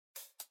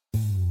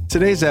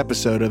Today's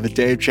episode of the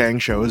Dave Chang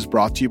Show is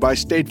brought to you by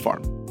State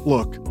Farm.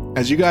 Look,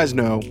 as you guys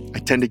know, I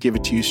tend to give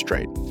it to you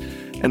straight.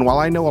 And while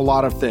I know a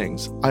lot of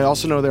things, I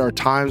also know there are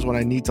times when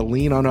I need to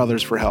lean on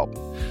others for help.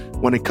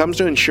 When it comes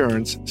to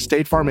insurance,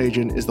 State Farm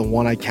Agent is the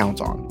one I count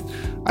on.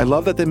 I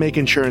love that they make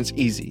insurance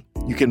easy.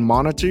 You can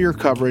monitor your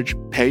coverage,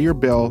 pay your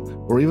bill,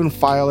 or even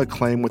file a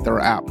claim with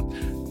their app,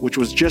 which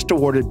was just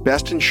awarded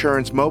Best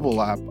Insurance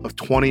Mobile App of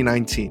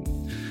 2019.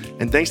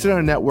 And thanks to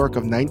their network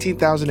of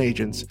 19,000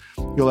 agents,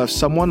 you'll have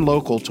someone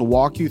local to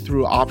walk you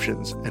through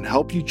options and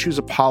help you choose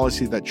a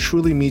policy that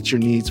truly meets your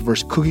needs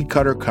versus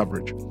cookie-cutter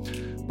coverage.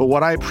 But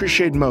what I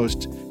appreciate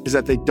most is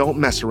that they don't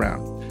mess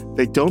around.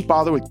 They don't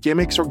bother with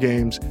gimmicks or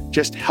games,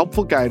 just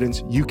helpful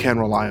guidance you can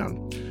rely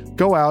on.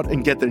 Go out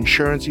and get the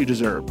insurance you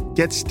deserve.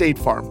 Get State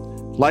Farm.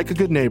 Like a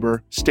good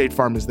neighbor, State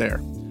Farm is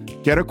there.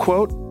 Get a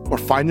quote or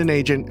find an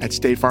agent at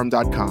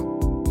statefarm.com.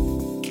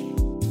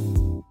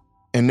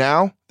 And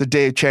now, the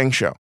Dave Chang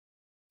Show.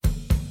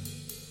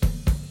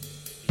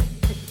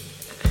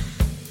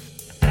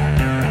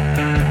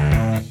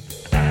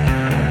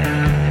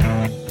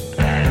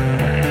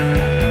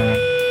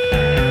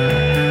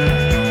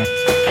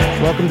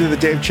 Welcome to the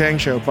Dave Chang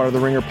Show, part of the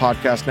Ringer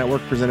Podcast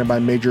Network, presented by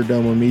Major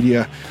Domo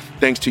Media.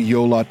 Thanks to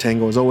Yo La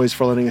Tengo, as always,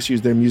 for letting us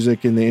use their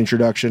music in the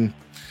introduction.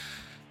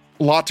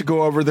 A lot to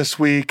go over this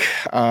week.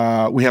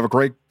 We have a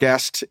great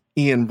guest,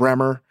 Ian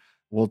Bremmer.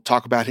 We'll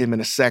talk about him in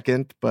a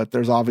second, but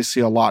there's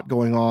obviously a lot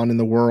going on in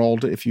the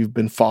world. If you've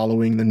been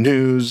following the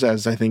news,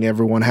 as I think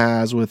everyone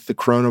has, with the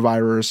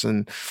coronavirus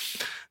and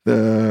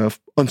the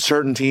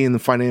uncertainty in the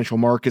financial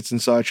markets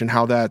and such, and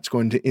how that's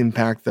going to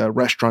impact the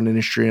restaurant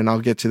industry, and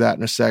I'll get to that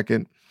in a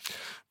second.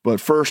 But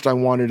first, I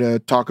wanted to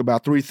talk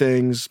about three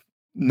things.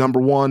 Number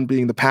one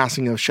being the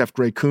passing of Chef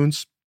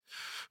Kunz,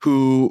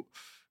 who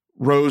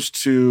rose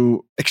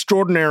to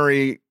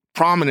extraordinary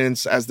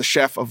prominence as the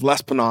chef of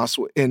L'Espinasse.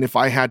 And if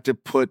I had to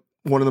put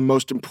one of the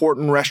most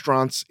important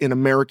restaurants in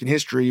American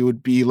history, it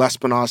would be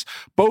L'Espinasse,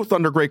 both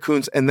under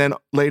Kunz and then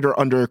later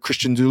under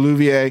Christian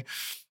Dulouvier.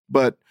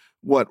 But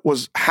what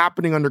was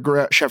happening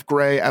under Chef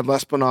Gray at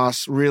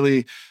L'Espinasse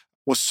really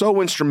was so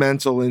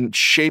instrumental in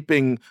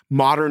shaping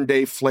modern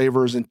day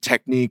flavors and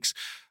techniques.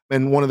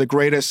 And one of the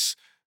greatest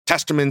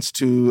testaments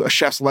to a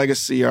chef's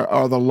legacy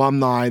are the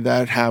alumni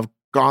that have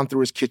gone through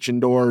his kitchen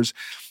doors.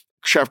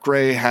 Chef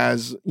Gray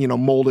has,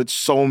 molded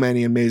so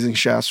many amazing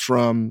chefs,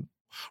 from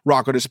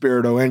Rocco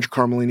DiSpirito, Andrew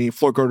Carmelini,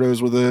 Flor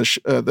Cordo's with the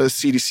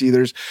CDC.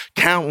 There's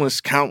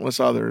countless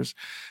others.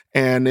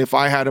 And if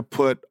I had to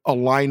put a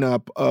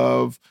lineup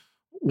of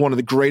one of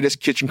the greatest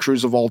kitchen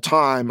crews of all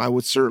time, I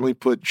would certainly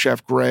put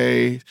Chef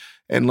Gray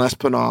and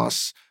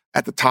L'Espinasse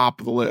at the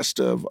top of the list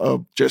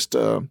of just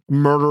a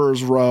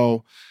murderer's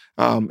row.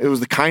 It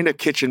was the kind of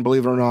kitchen,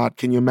 believe it or not,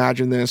 can you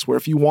imagine this, where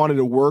if you wanted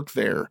to work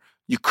there,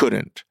 you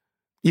couldn't.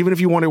 Even if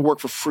you wanted to work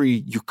for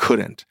free, you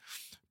couldn't,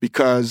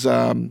 because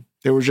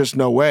there was just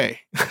no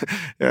way.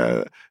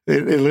 It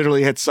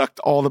literally had sucked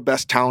all the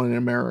best talent in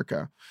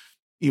America.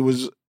 He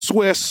was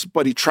Swiss,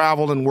 but he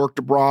traveled and worked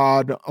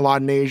abroad a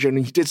lot in Asia,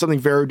 and he did something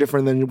very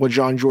different than what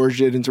Jean-Georges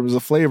did in terms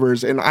of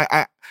flavors. And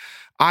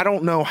I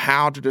don't know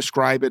how to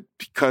describe it,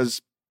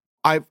 because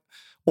I've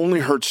only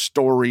heard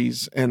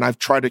stories, and I've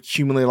tried to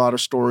accumulate a lot of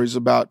stories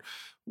about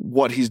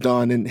what he's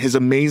done. And his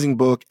amazing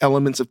book,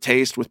 Elements of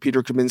Taste with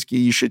Peter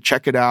Kaminsky, you should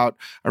check it out.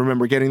 I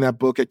remember getting that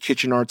book at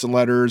Kitchen Arts and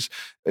Letters.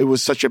 It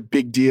was such a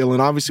big deal.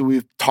 And obviously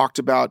we've talked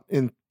about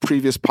in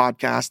previous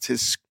podcasts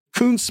his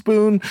Kunz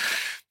spoon,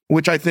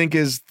 which I think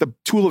is the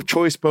tool of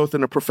choice both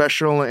in a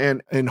professional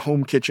and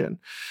home kitchen.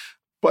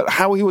 But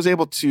how he was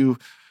able to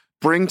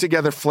bring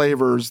together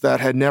flavors that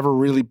had never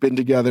really been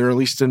together, at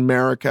least in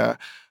America,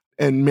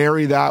 and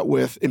marry that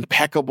with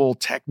impeccable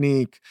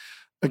technique.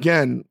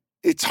 Again,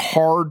 it's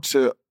hard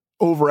to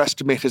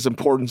overestimate his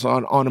importance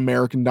on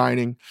American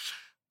dining.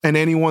 And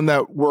anyone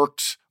that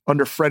worked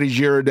under Freddie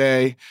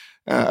Girardet,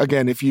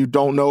 again, if you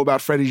don't know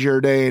about Freddie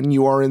Girardet and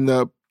you are in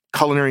the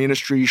culinary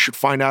industry, you should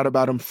find out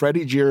about him.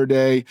 Freddie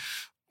Girardet,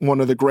 one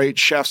of the great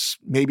chefs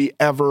maybe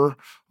ever.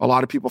 A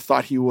lot of people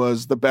thought he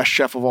was the best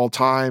chef of all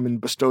time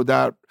and bestowed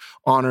that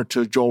honor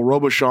to Joel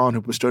Robuchon,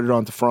 who bestowed it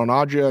on to Ferran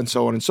Adria, and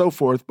so on and so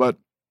forth. But,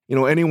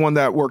 anyone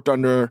that worked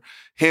under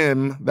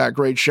him, that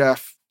great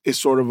chef, is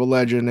sort of a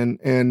legend.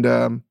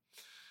 And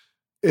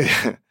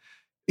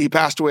he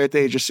passed away at the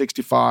age of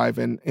 65.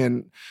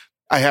 And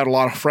I had a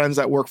lot of friends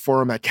that worked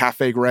for him at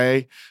Cafe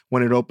Gray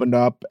when it opened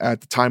up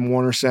at the Time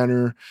Warner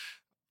Center.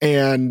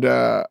 And,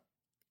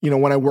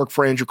 when I worked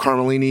for Andrew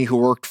Carmelini, who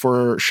worked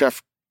for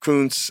Chef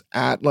Kunz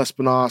at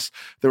L'Espinasse,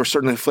 there were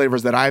certainly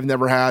flavors that I've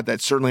never had that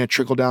certainly had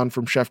trickled down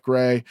from Chef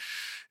Gray.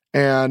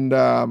 And,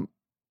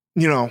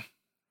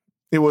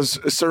 it was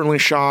certainly a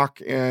shock,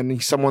 and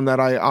he's someone that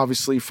I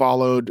obviously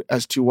followed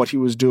as to what he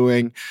was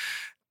doing,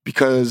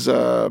 because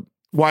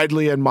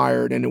widely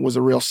admired, and it was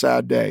a real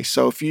sad day.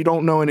 So if you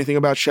don't know anything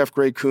about Chef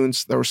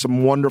Kunz, there were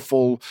some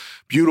wonderful,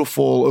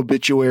 beautiful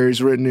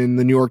obituaries written in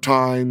the New York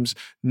Times,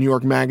 New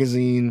York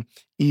Magazine,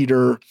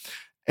 Eater,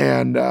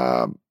 and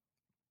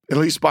at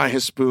least buy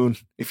his spoon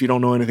if you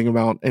don't know anything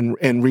about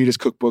and read his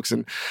cookbooks.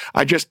 And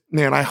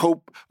I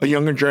hope a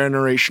younger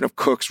generation of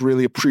cooks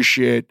really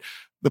appreciate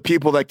the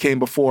people that came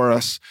before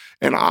us.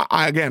 And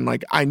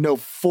I know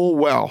full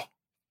well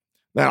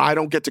that I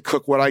don't get to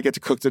cook what I get to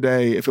cook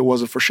today if it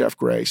wasn't for Chef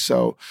Gray.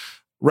 So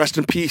rest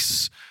in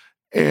peace.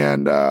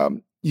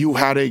 And you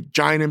had a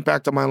giant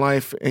impact on my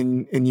life,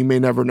 and you may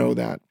never know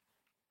that.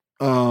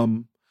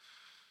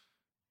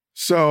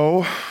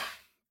 So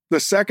the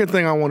second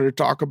thing I wanted to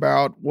talk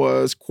about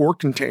was quart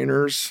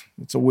containers.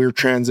 It's a weird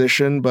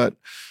transition, but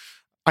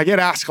I get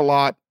asked a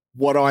lot,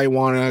 what do I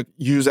want to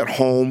use at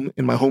home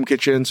in my home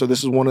kitchen? So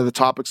this is one of the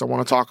topics I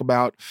want to talk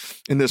about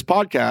in this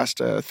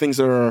podcast, things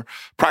that are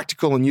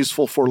practical and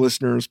useful for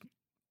listeners.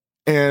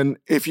 And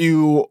if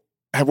you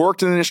have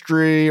worked in the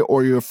industry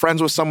or you're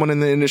friends with someone in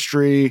the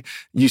industry,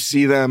 you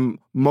see them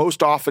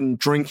most often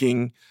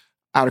drinking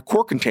out of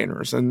quart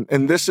containers. And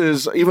this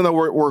is, even though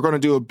we're going to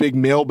do a big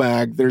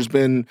mailbag, there's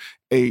been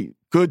a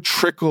good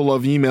trickle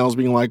of emails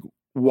being like,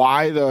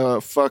 why the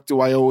fuck do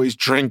I always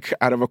drink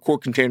out of a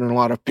quart container and a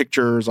lot of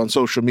pictures on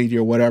social media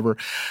or whatever?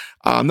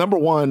 Number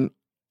one,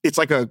 it's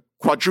like a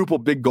quadruple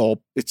big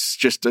gulp. It's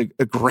just a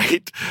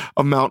great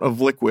amount of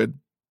liquid.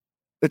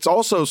 It's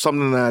also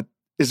something that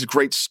is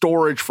great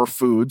storage for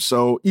food.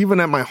 So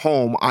even at my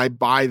home, I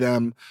buy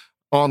them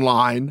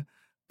online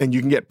and you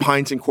can get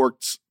pints and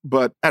quarts.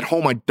 But at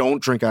home, I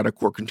don't drink out of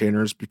quart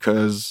containers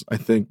because I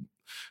think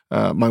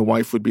my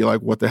wife would be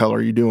like, what the hell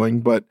are you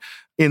doing? But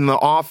in the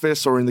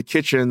office or in the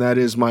kitchen, that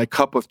is my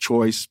cup of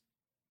choice.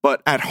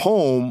 But at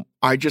home,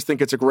 I just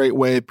think it's a great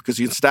way because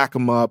you can stack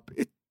them up.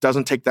 It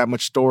doesn't take that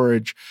much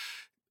storage.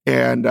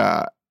 And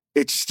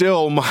it's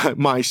still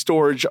my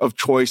storage of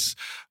choice.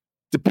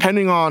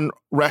 Depending on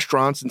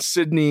restaurants in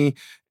Sydney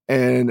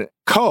and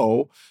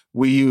Co.,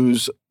 we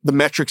use the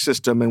metric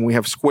system and we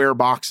have square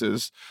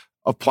boxes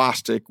of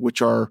plastic,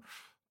 which are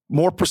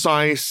more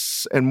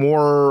precise and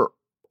more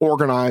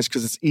organized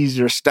because it's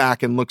easier to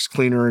stack and looks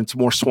cleaner and it's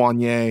more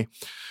soigné.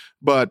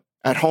 But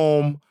at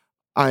home,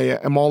 I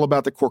am all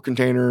about the quart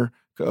container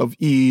of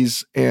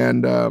ease.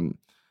 And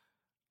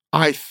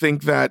I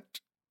think that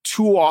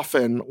too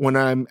often when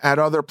I'm at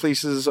other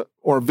places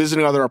or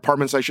visiting other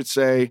apartments, I should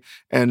say,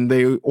 and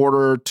they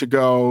order to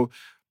go,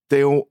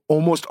 they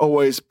almost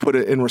always put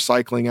it in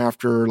recycling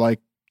after like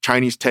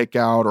Chinese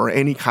takeout or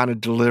any kind of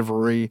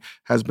delivery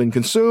has been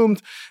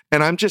consumed.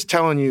 And I'm just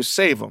telling you,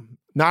 save them.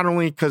 Not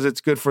only because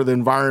it's good for the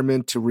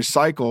environment to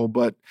recycle,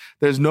 but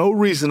there's no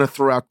reason to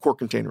throw out quart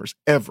containers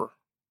ever.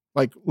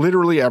 Like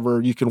literally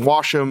ever. You can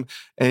wash them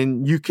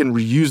and you can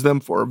reuse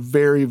them for a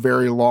very,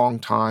 very long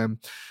time.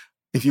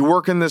 If you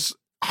work in this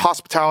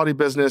hospitality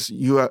business,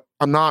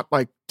 I'm not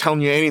like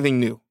telling you anything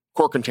new,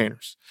 quart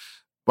containers.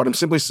 But I'm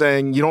simply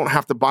saying you don't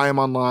have to buy them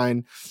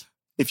online.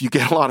 If you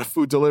get a lot of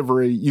food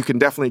delivery, you can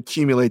definitely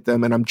accumulate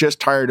them. And I'm just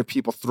tired of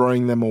people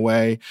throwing them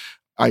away.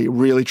 I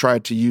really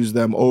tried to use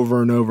them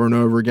over and over and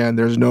over again.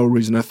 There's no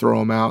reason to throw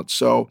them out.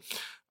 So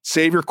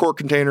save your quart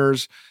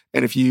containers.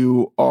 And if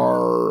you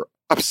are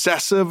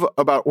obsessive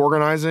about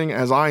organizing,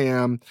 as I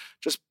am,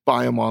 just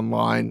buy them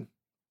online.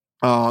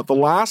 The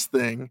last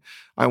thing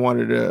I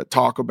wanted to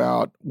talk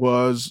about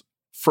was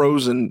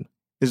frozen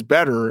is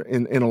better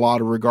in a lot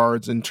of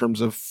regards in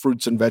terms of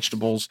fruits and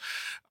vegetables.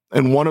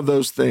 And one of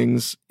those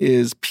things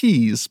is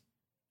peas.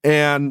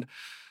 And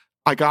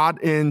I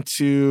got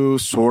into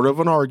sort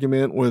of an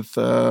argument with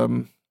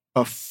a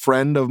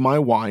friend of my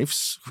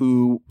wife's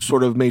who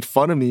sort of made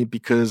fun of me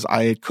because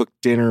I had cooked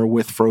dinner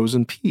with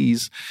frozen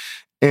peas.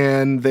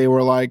 And they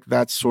were like,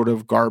 that's sort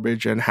of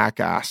garbage and hack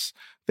ass.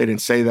 They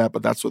didn't say that,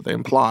 but that's what they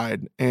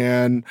implied.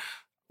 And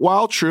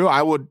while true,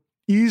 I would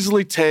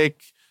easily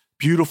take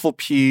beautiful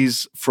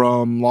peas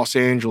from Los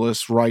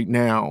Angeles right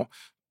now.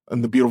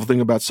 And the beautiful thing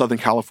about Southern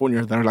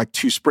California, they're like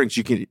two springs.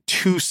 You can get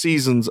 2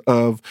 seasons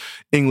of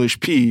English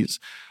peas.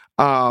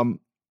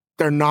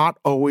 They're not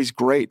always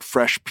great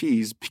fresh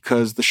peas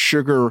because the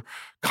sugar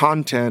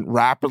content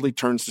rapidly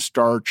turns to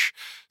starch.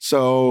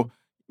 So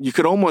you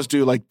could almost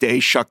do like day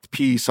shucked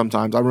peas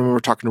sometimes. I remember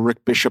talking to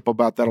Rick Bishop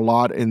about that a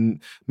lot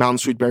in Mountain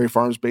Sweet Berry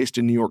Farms based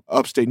in New York,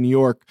 upstate New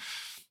York.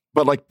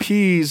 But like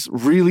peas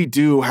really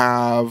do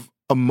have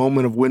a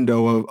moment of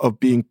window of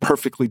being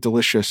perfectly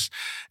delicious.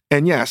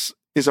 And yes,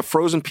 is a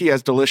frozen pea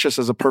as delicious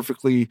as a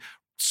perfectly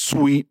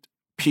sweet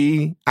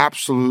pea?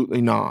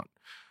 Absolutely not.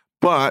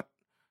 But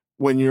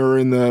when you're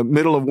in the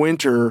middle of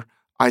winter,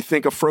 I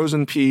think a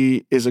frozen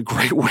pea is a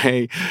great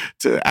way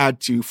to add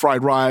to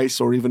fried rice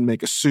or even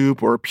make a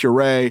soup or a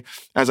puree.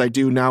 As I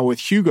do now with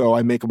Hugo,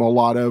 I make him a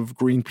lot of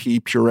green pea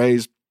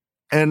purees.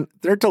 And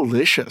they're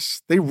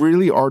delicious. They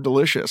really are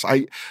delicious.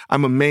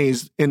 I'm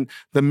amazed. And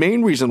the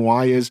main reason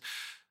why is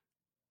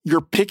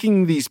you're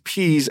picking these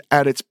peas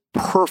at its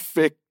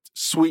perfect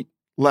sweet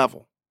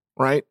level,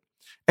 right?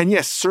 And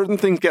yes, certain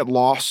things get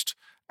lost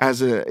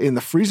in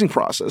the freezing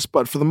process,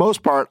 but for the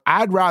most part,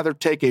 I'd rather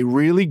take a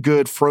really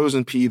good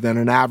frozen pea than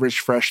an average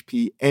fresh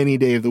pea any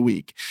day of the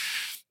week.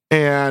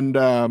 And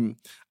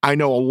I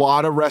know a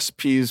lot of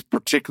recipes,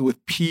 particularly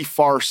with pea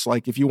farce,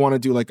 like if you want to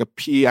do like a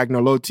pea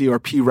agnolotti or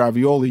pea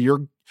ravioli,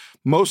 you're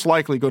most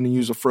likely going to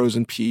use a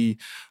frozen pea.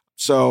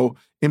 So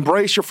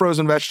embrace your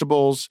frozen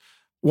vegetables.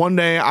 One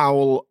day I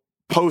will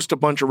post a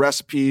bunch of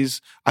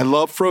recipes. I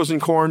love frozen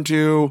corn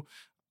too.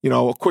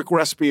 A quick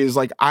recipe is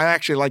I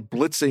actually like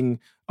blitzing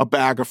a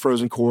bag of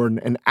frozen corn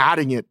and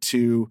adding it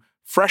to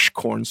fresh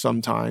corn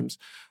sometimes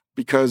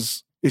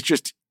because it's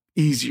just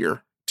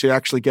easier to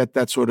actually get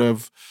that sort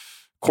of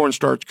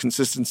cornstarch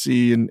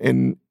consistency.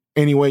 And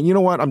anyway, you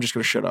know what? I'm just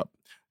going to shut up.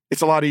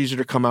 It's a lot easier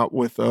to come out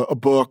with a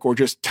book or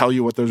just tell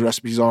you what those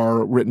recipes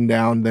are written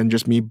down than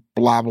just me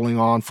blabbling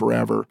on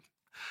forever.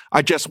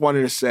 I just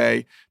wanted to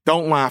say,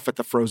 don't laugh at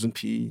the frozen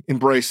pea.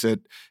 Embrace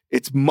it.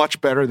 It's much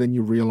better than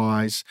you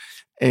realize.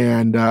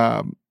 And,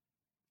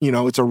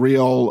 it's a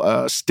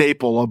real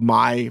staple of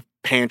my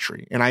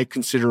pantry. And I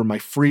consider my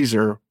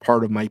freezer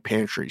part of my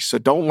pantry. So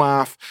don't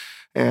laugh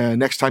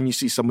next time you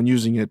see someone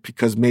using it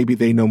because maybe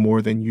they know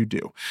more than you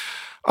do.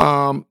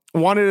 Wanted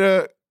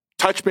to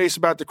touch base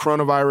about the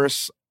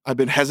coronavirus. I've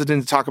been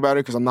hesitant to talk about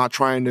it because I'm not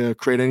trying to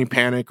create any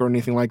panic or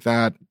anything like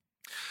that.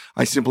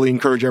 I simply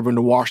encourage everyone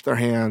to wash their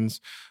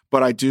hands.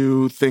 But I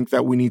do think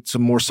that we need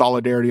some more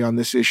solidarity on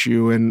this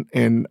issue.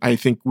 And I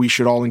think we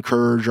should all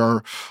encourage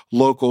our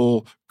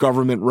local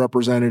government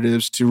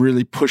representatives to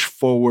really push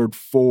forward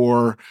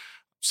for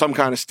some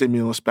kind of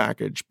stimulus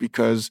package.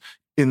 Because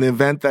in the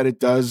event that it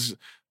does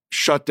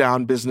shut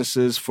down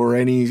businesses for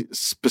any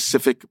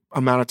specific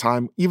amount of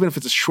time, even if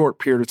it's a short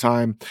period of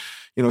time,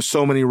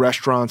 so many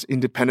restaurants,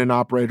 independent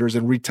operators,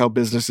 and retail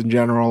business in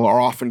general are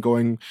often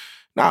going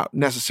not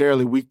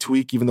necessarily week to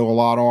week, even though a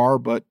lot are,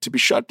 but to be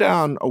shut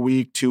down a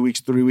week, 2 weeks,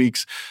 3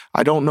 weeks,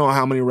 I don't know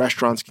how many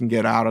restaurants can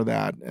get out of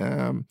that.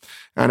 And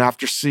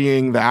after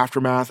seeing the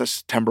aftermath of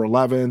September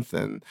 11th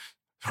and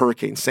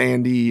Hurricane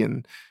Sandy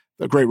and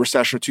the Great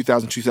Recession of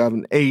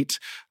 2008,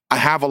 I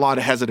have a lot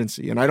of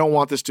hesitancy. And I don't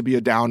want this to be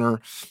a downer,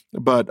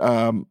 but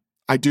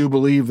I do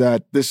believe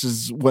that this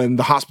is when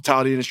the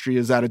hospitality industry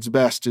is at its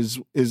best, is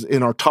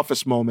in our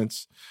toughest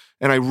moments.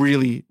 And I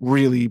really,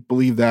 really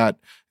believe that.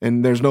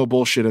 And there's no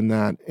bullshit in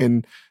that.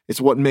 And it's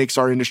what makes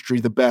our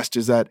industry the best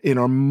is that in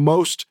our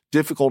most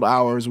difficult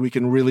hours, we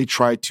can really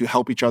try to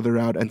help each other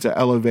out and to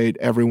elevate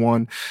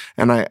everyone.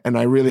 And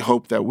I really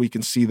hope that we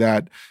can see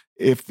that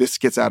if this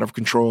gets out of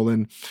control.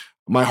 And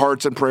my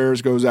hearts and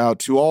prayers goes out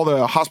to all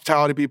the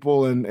hospitality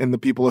people and the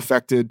people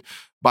affected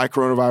by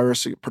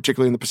coronavirus,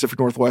 particularly in the Pacific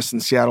Northwest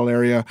and Seattle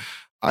area.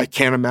 I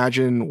can't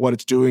imagine what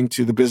it's doing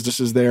to the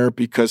businesses there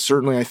because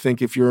certainly I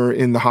think if you're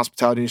in the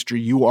hospitality industry,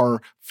 you are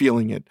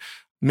feeling it.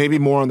 Maybe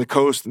more on the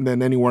coast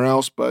than anywhere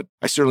else, but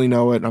I certainly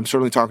know it. And I'm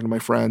certainly talking to my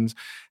friends.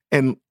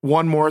 And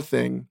one more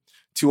thing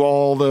to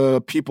all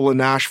the people in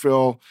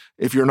Nashville,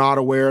 if you're not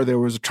aware, there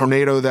was a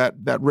tornado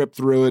that ripped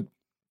through it.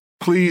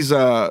 Please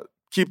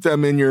keep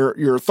them in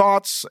your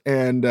thoughts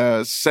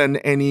and send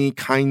any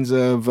kinds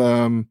of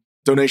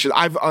donations.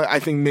 I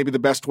think maybe the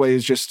best way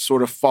is just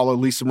sort of follow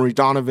Lisa Marie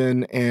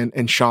Donovan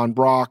and Sean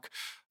Brock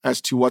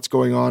as to what's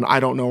going on. I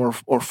don't know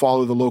or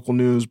follow the local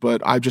news,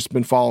 but I've just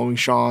been following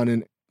Sean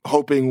and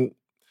hoping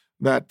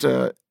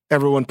that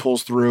everyone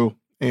pulls through.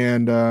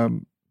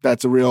 And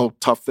that's a real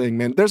tough thing,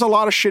 man. There's a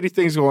lot of shitty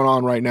things going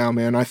on right now,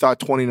 man. I thought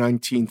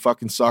 2019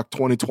 fucking sucked.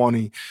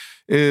 2020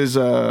 is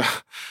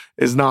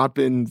not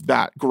been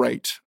that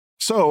great.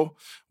 So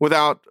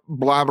without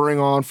blabbering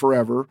on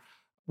forever,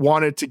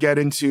 wanted to get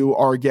into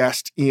our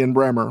guest, Ian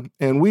Bremmer.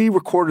 And we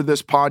recorded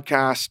this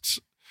podcast,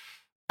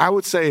 I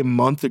would say a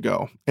month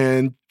ago.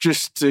 And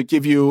just to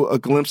give you a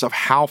glimpse of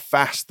how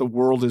fast the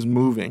world is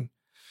moving,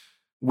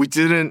 we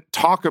didn't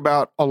talk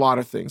about a lot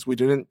of things. We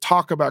didn't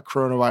talk about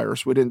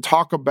coronavirus. We didn't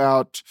talk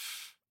about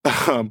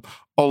a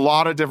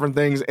lot of different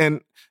things.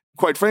 And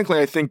quite frankly,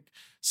 I think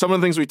some of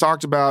the things we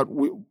talked about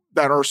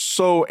that are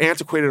so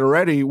antiquated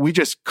already, we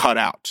just cut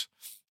out.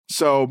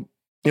 So,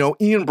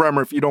 Ian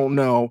Bremmer, if you don't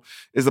know,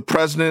 is the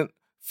president,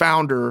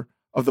 founder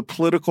of the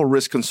political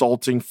risk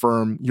consulting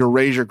firm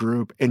Eurasia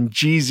Group and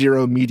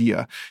G0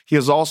 Media. He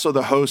is also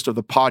the host of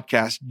the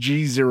podcast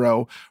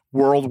G0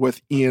 World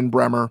with Ian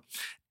Bremmer.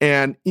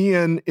 And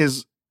Ian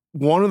is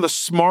one of the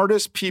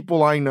smartest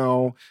people I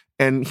know,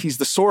 and he's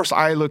the source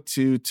I look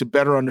to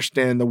better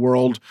understand the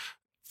world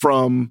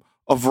from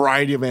a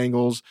variety of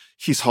angles.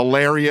 He's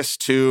hilarious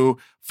too.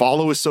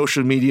 Follow his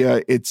social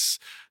media. It's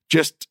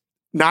just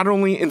not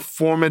only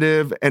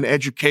informative and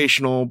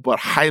educational, but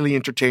highly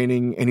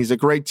entertaining. And he's a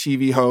great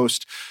TV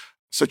host.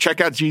 So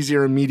check out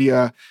G0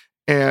 Media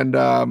and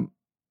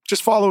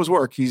just follow his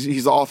work.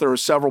 He's the author of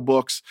several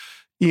books.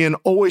 Ian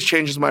always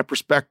changes my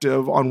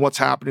perspective on what's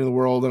happening in the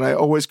world. And I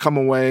always come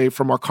away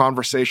from our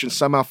conversation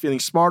somehow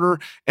feeling smarter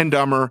and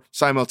dumber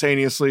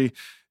simultaneously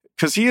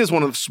because he is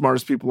one of the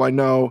smartest people I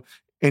know.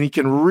 And he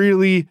can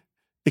really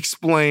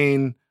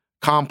explain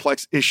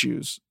complex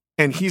issues.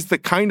 And he's the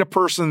kind of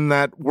person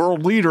that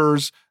world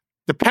leaders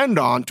depend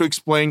on to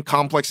explain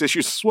complex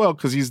issues as well,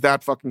 because he's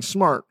that fucking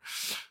smart.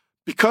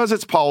 Because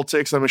it's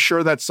politics, I'm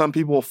sure that some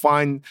people will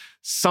find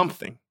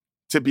something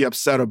to be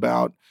upset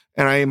about.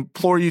 And I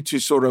implore you to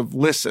sort of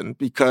listen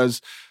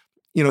because,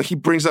 he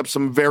brings up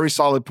some very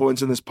solid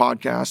points in this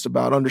podcast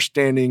about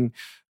understanding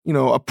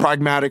a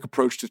pragmatic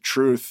approach to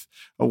truth,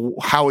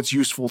 how it's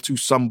useful to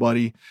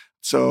somebody.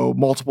 So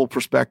multiple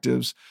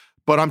perspectives.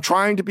 But I'm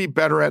trying to be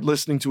better at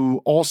listening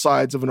to all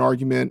sides of an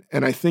argument.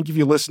 And I think if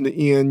you listen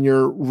to Ian,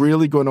 you're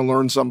really going to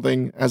learn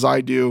something, as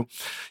I do.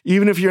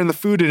 Even if you're in the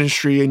food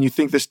industry and you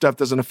think this stuff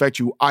doesn't affect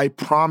you, I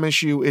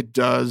promise you it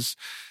does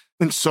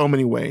in so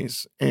many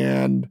ways.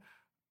 And,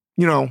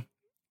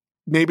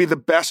 maybe the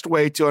best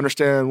way to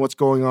understand what's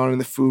going on in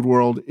the food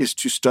world is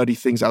to study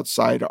things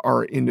outside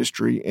our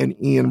industry. And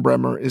Ian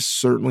Bremmer is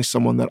certainly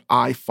someone that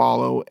I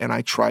follow and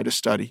I try to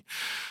study.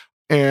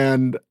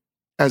 And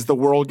as the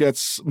world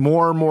gets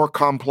more and more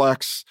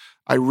complex,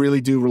 I really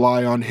do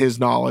rely on his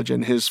knowledge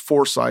and his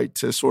foresight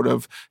to sort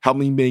of help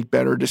me make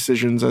better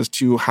decisions as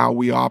to how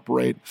we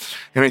operate.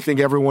 And I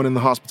think everyone in the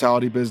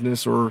hospitality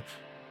business or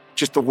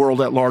just the world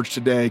at large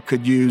today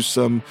could use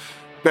some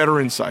better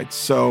insights.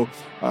 So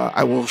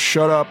I will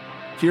shut up.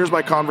 Here's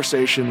my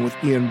conversation with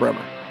Ian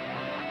Bremmer.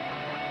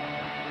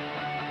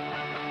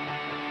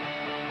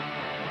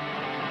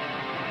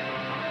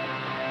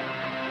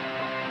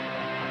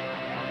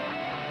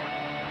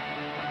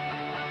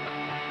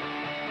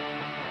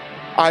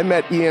 I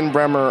met Ian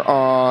Bremmer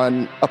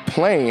on a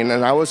plane,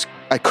 and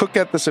I cook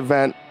at this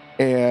event,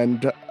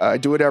 and I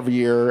do it every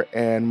year,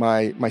 and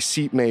my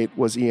seatmate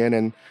was Ian,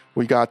 and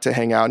we got to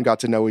hang out and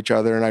got to know each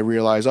other, and I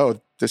realized,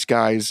 this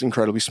guy is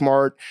incredibly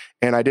smart,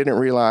 and I didn't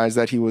realize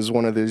that he was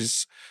one of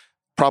these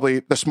probably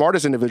the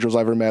smartest individuals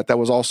I ever met that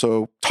was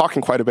also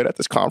talking quite a bit at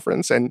this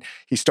conference. And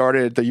he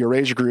started the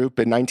Eurasia Group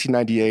in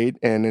 1998,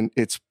 and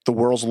it's the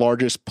world's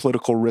largest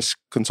political risk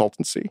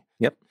consultancy.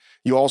 Yep.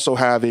 You also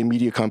have a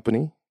media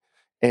company,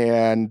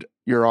 and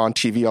you're on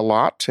TV a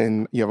lot,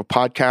 and you have a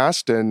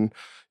podcast, and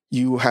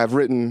you have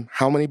written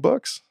how many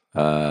books?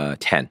 10.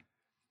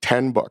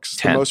 10 books.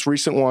 10. The most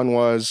recent one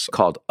was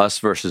called Us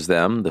Versus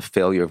Them, The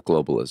Failure of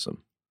Globalism.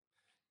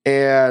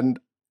 And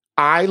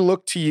I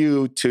look to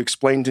you to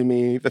explain to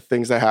me the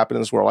things that happen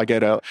in this world. I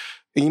get an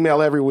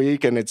email every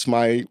week, and it's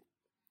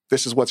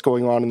this is what's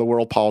going on in the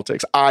world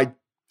politics. I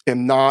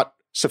am not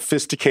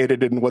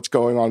sophisticated in what's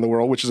going on in the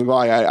world, which is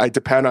why I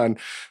depend on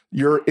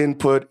your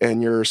input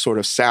and your sort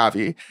of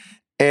savvy.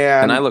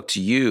 And I look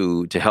to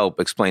you to help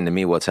explain to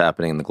me what's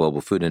happening in the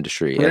global food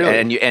industry.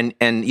 Really?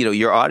 And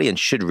your audience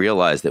should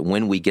realize that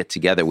when we get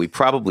together, we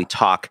probably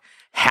talk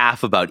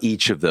half about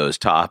each of those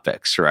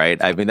topics,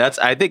 right? I mean,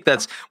 I think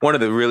that's one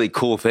of the really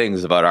cool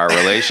things about our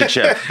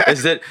relationship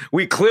is that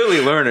we clearly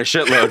learn a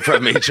shitload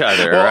from each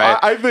other, right?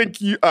 I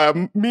think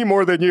me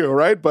more than you,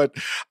 right? But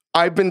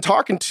I've been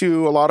talking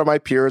to a lot of my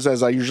peers,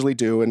 as I usually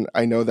do, and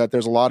I know that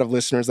there's a lot of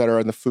listeners that are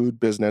in the food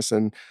business,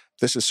 and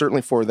this is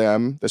certainly for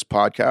them, this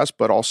podcast,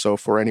 but also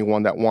for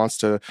anyone that wants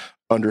to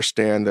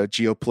understand the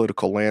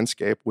geopolitical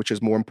landscape, which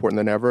is more important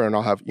than ever, and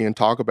I'll have Ian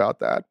talk about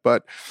that.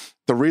 But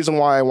the reason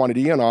why I wanted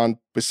Ian on,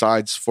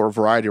 besides for a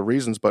variety of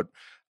reasons, but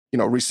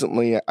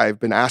recently I've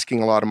been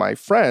asking a lot of my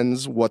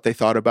friends what they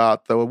thought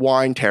about the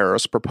wine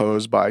tariffs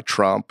proposed by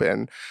Trump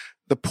and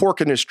the pork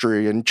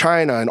industry and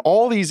China and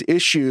all these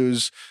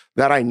issues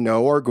that I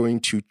know are going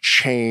to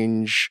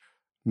change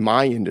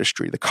my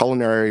industry, the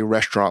culinary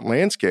restaurant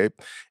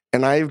landscape.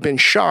 And I've been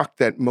shocked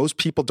that most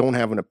people don't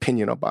have an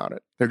opinion about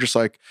it. They're just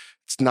like,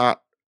 it's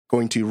not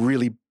going to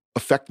really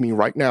affect me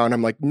right now. And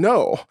I'm like,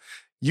 no,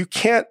 you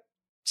can't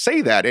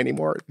say that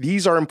anymore.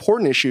 These are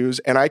important issues,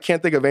 and I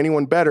can't think of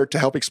anyone better to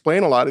help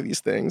explain a lot of these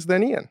things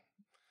than Ian.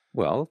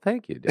 Well,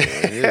 thank you,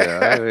 David.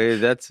 Yeah, I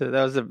mean,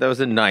 that was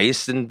a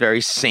nice and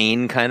very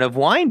sane kind of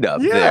wind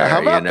up there.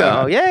 How about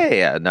that?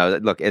 Yeah. No,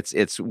 look,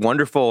 it's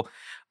wonderful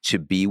to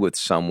be with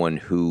someone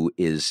who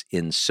is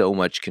in so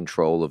much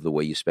control of the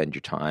way you spend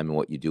your time and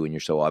what you do, and you're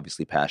so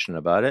obviously passionate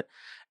about it.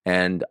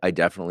 And I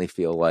definitely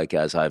feel like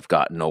as I've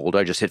gotten older,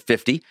 I just hit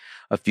 50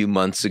 a few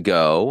months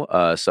ago,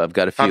 so I've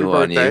got a few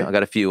on you. I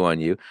got a few on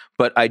you,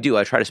 but I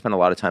try to spend a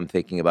lot of time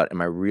thinking about,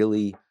 am I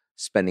really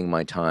spending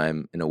my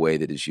time in a way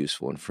that is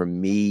useful? And for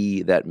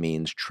me, that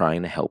means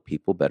trying to help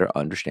people better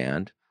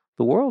understand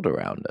the world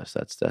around us.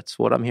 That's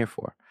what I'm here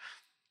for.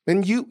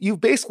 And you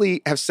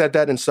basically have said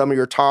that in some of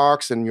your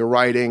talks and your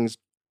writings,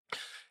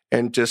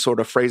 and just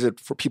sort of phrase it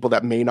for people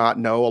that may not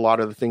know a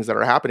lot of the things that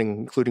are happening,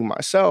 including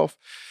myself,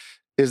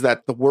 is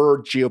that the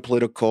word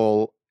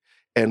geopolitical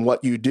and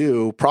what you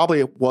do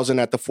probably wasn't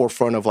at the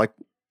forefront of like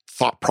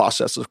thought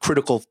process of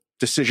critical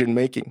decision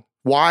making.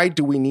 Why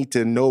do we need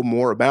to know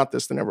more about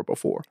this than ever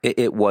before?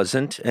 It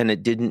wasn't, and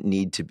it didn't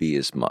need to be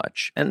as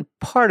much. And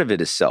part of it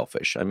is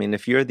selfish. I mean,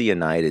 if you're the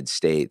United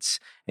States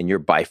and you're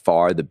by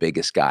far the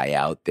biggest guy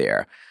out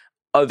there,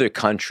 other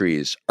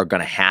countries are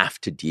going to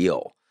have to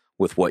deal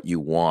with what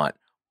you want,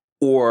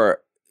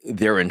 or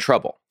they're in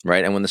trouble,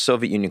 right? And when the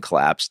Soviet Union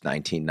collapsed,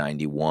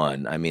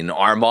 1991, I mean,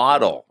 our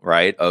model,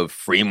 right, of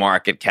free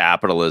market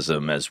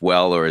capitalism, as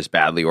well or as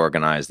badly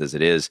organized as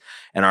it is,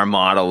 and our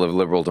model of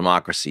liberal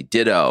democracy,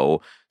 ditto,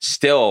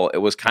 still, it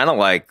was kind of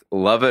like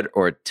love it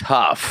or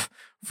tough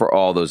for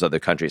all those other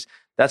countries.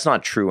 That's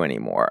not true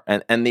anymore.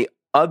 And the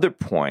other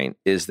point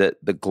is that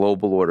the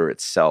global order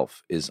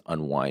itself is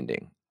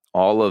unwinding.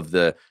 All of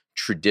the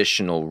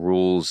traditional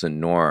rules and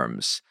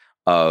norms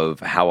of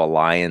how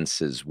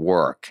alliances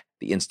work,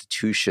 the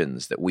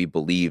institutions that we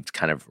believed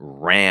kind of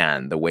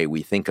ran the way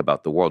we think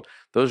about the world,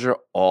 those are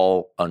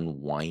all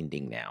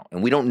unwinding now.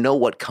 And we don't know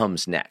what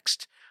comes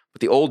next.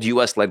 But the old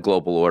US-led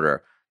global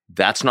order,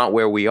 that's not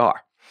where we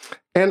are.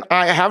 And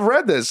I have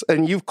read this,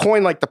 and you've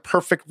coined like the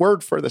perfect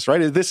word for this,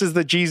 right? This is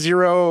the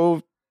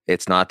G0.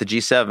 It's not the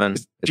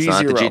G7. It's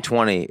not the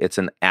G20. It's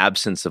an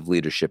absence of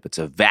leadership. It's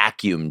a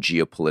vacuum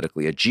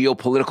geopolitically, a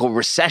geopolitical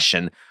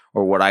recession,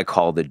 or what I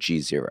call the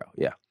G0.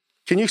 Yeah.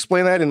 Can you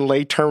explain that in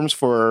lay terms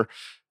for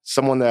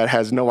someone that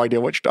has no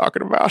idea what you're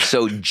talking about?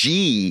 So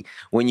G,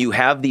 when you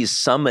have these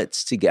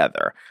summits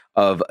together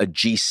of a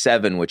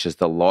G7, which is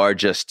the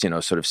largest,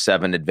 sort of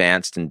 7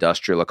 advanced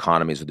industrial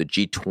economies, or the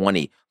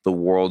G20, the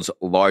world's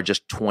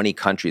largest 20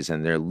 countries,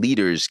 and their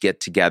leaders get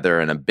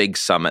together in a big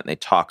summit and they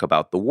talk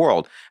about the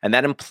world. And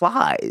that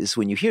implies,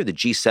 when you hear the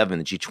G7,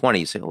 the G20,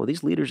 you say, oh,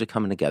 these leaders are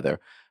coming together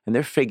and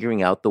they're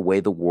figuring out the way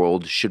the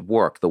world should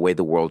work, the way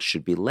the world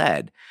should be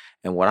led.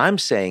 And what I'm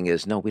saying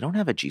is, no, we don't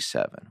have a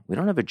G7. We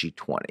don't have a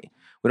G20.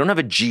 We don't have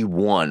a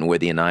G1 where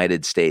the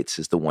United States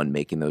is the one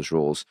making those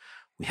rules.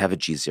 We have a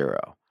G0.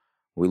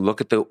 We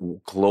look at the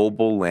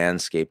global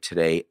landscape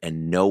today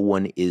and no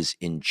one is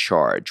in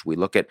charge. We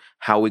look at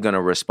how we're going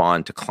to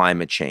respond to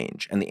climate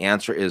change. And the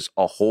answer is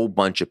a whole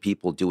bunch of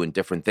people doing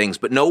different things,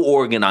 but no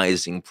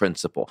organizing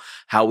principle.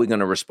 How are we going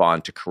to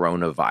respond to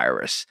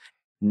coronavirus?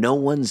 No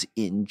one's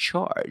in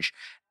charge.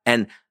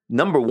 And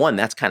number one,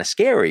 that's kind of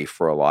scary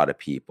for a lot of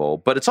people,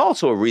 but it's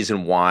also a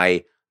reason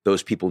why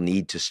those people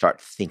need to start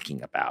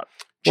thinking about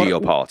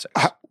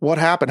geopolitics. What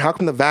happened? How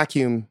come the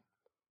vacuum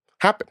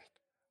happened?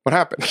 What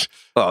happened?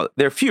 Well,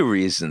 there are a few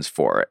reasons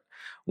for it.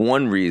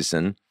 One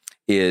reason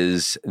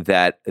is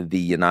that the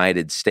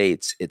United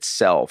States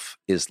itself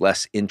is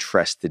less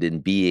interested in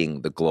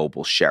being the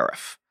global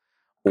sheriff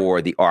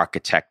or the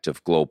architect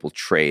of global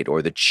trade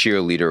or the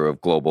cheerleader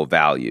of global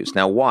values.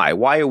 Now, why?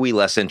 Why are we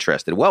less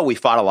interested? Well, we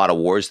fought a lot of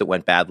wars that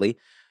went badly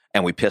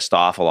and we pissed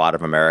off a lot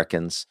of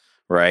Americans,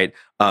 right?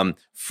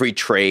 Free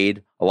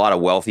trade. A lot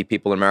of wealthy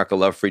people in America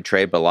love free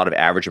trade, but a lot of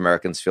average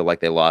Americans feel like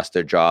they lost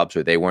their jobs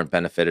or they weren't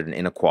benefited, and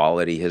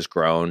inequality has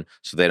grown,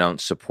 so they don't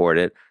support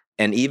it.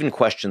 And even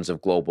questions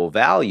of global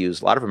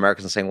values, a lot of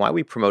Americans are saying, why are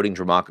we promoting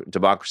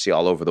democracy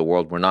all over the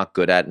world? We're not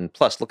good at it. And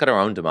plus, look at our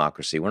own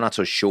democracy. We're not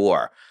so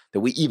sure that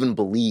we even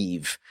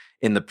believe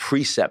in the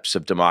precepts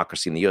of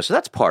democracy in the U.S. So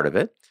that's part of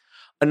it.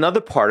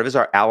 Another part of it is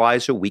our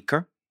allies are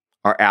weaker.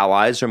 Our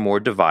allies are more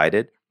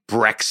divided.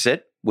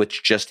 Brexit,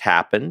 which just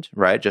happened,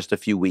 right, just a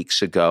few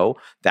weeks ago.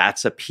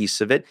 That's a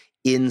piece of it.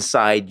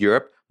 Inside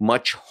Europe,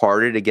 much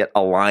harder to get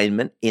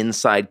alignment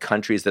inside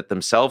countries that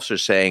themselves are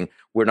saying,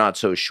 we're not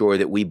so sure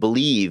that we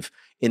believe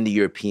in the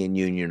European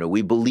Union or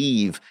we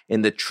believe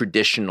in the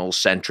traditional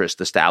centrist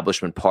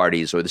establishment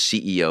parties or the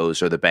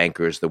CEOs or the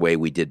bankers the way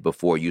we did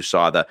before. You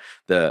saw the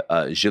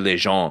Gilets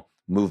jaunes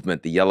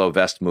movement, the yellow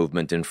vest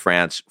movement in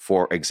France,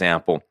 for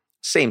example.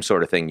 Same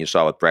sort of thing you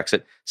saw with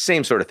Brexit.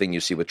 Same sort of thing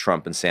you see with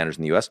Trump and Sanders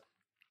in the U.S.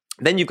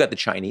 Then you've got the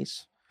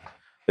Chinese.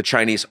 The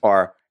Chinese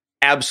are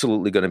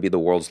absolutely going to be the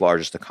world's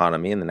largest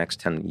economy in the next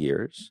 10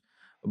 years.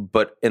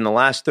 But in the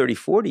last 30,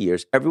 40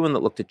 years, everyone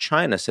that looked at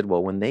China said,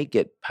 well, when they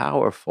get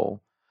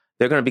powerful,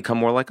 they're going to become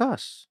more like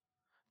us.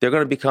 They're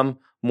going to become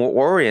more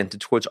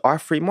oriented towards our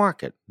free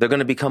market. They're going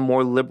to become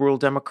more liberal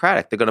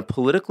democratic. They're going to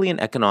politically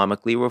and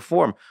economically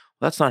reform.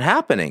 Well, that's not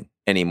happening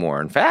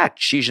anymore. In fact,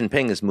 Xi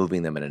Jinping is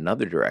moving them in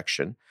another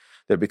direction.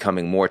 They're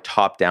becoming more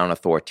top-down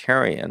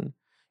authoritarian,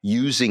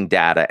 using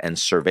data and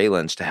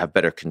surveillance to have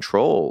better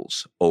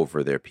controls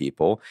over their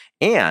people.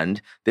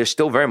 And they're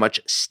still very much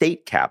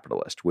state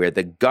capitalist, where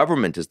the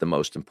government is the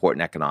most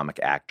important economic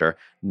actor,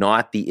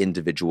 not the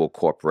individual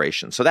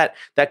corporation. So that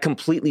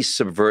completely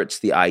subverts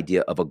the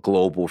idea of a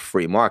global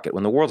free market.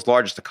 When the world's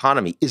largest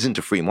economy isn't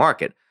a free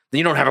market, then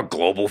you don't have a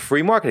global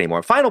free market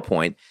anymore. Final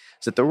point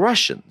is that the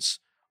Russians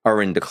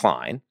are in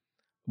decline,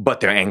 but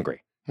they're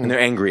angry. And they're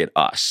angry at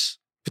us,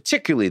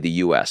 particularly the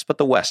U.S., but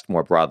the West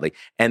more broadly,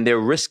 and they're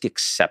risk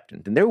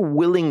acceptant, and they're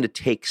willing to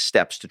take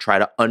steps to try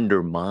to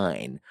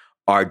undermine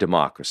our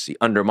democracy,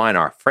 undermine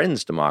our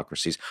friends'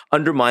 democracies,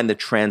 undermine the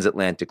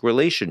transatlantic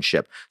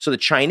relationship. So the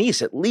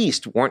Chinese at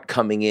least weren't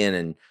coming in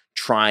and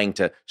trying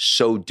to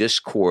sow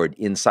discord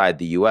inside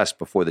the U.S.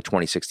 before the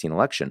 2016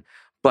 election.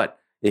 But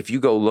if you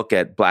go look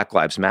at Black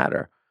Lives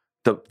Matter,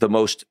 the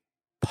most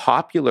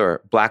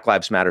popular Black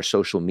Lives Matter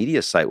social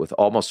media site with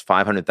almost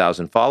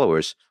 500,000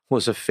 followers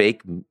was a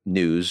fake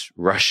news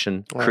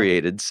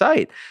Russian-created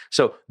site.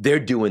 So they're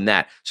doing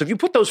that. So if you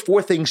put those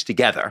four things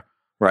together,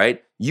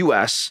 right,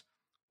 U.S.,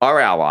 our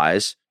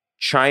allies,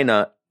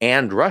 China,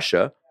 and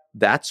Russia,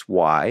 that's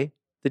why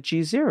the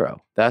G0.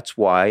 That's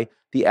why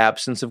the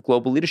absence of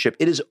global leadership.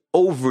 It is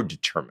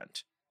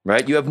overdetermined,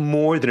 right? You have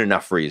more than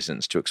enough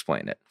reasons to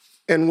explain it.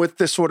 And with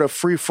this sort of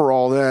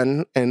free-for-all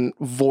then and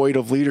void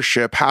of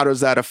leadership, how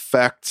does that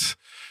affect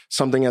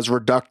something as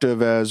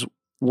reductive as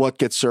what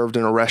gets served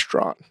in a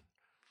restaurant?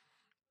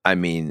 I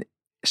mean,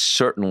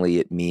 certainly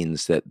it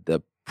means that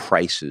the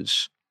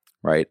prices,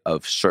 right,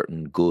 of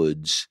certain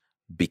goods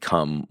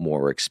become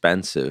more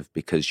expensive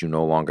because you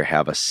no longer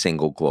have a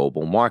single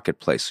global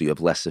marketplace. So you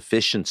have less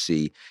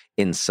efficiency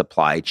in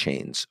supply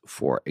chains,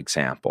 for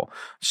example.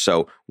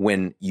 So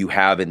when you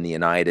have in the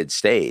United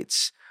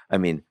States, I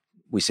mean,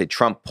 we say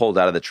Trump pulled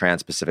out of the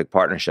Trans-Pacific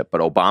Partnership,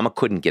 but Obama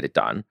couldn't get it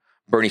done.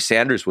 Bernie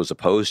Sanders was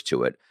opposed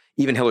to it.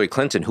 Even Hillary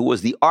Clinton, who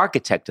was the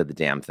architect of the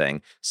damn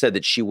thing, said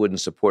that she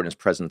wouldn't support it in its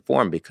present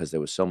form because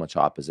there was so much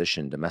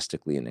opposition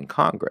domestically and in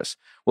Congress.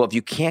 Well, if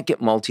you can't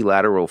get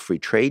multilateral free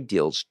trade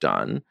deals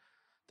done,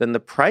 then the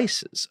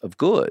prices of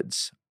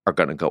goods are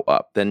going to go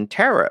up. Then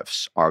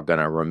tariffs are going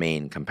to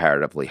remain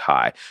comparatively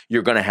high.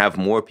 You're going to have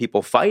more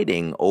people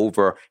fighting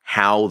over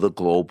how the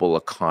global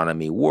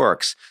economy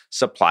works.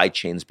 Supply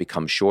chains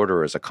become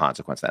shorter as a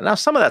consequence of that. Now,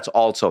 some of that's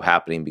also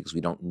happening because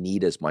we don't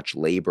need as much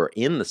labor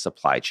in the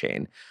supply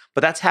chain,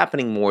 but that's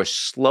happening more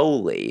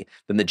slowly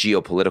than the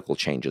geopolitical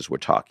changes we're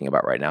talking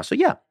about right now. So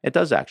yeah, it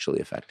does actually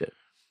affect it.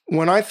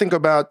 When I think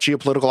about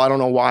geopolitical, I don't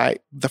know why,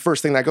 the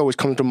first thing that always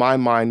comes to my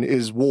mind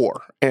is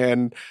war.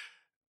 And,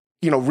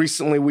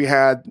 recently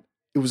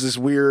it was this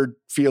weird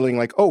feeling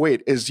like, oh,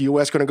 wait, is the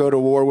U.S. going to go to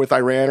war with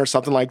Iran or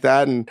something like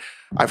that? And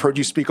I've heard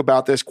you speak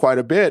about this quite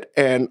a bit.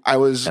 And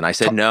I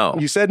said no.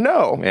 You said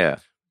no. Yeah.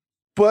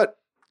 But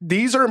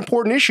these are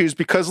important issues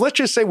because let's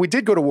just say we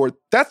did go to war.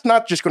 That's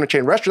not just going to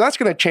change Russia. That's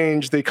going to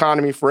change the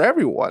economy for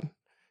everyone.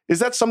 Is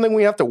that something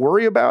we have to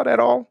worry about at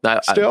all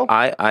still?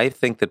 I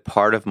think that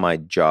part of my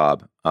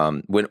job,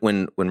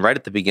 when right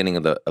at the beginning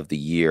of the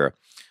year,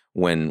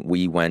 when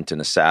we went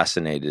and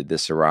assassinated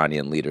this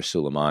Iranian leader,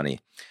 Soleimani,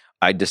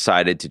 I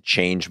decided to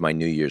change my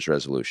New Year's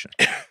resolution.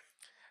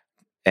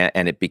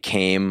 And it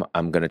became,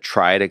 I'm going to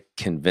try to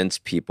convince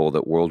people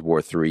that World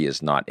War III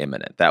is not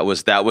imminent. That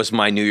was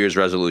my New Year's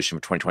resolution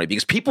for 2020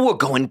 because people were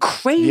going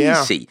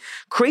crazy.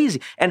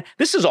 And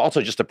this is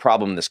also just a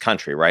problem in this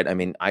country, right? I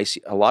mean, I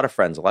see a lot of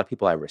friends, a lot of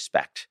people I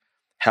respect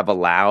have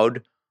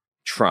allowed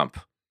Trump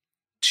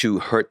to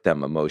hurt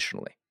them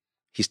emotionally.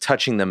 He's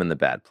touching them in the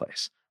bad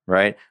place,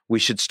 right? We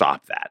should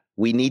stop that.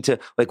 We need to,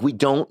 we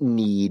don't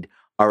need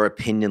our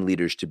opinion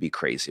leaders to be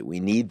crazy. We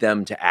need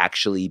them to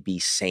actually be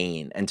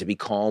sane and to be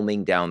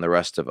calming down the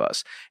rest of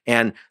us.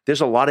 And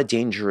there's a lot of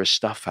dangerous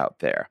stuff out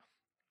there.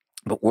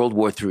 But World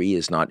War III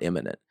is not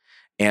imminent.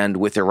 And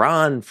with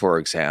Iran, for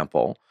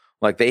example,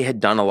 they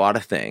had done a lot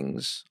of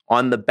things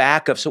on the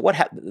back of, so what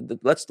happened?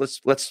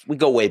 We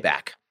go way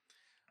back.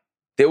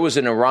 There was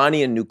an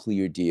Iranian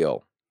nuclear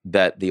deal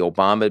that the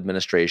Obama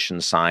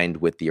administration signed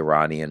with the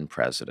Iranian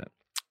president.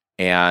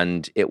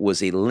 And it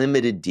was a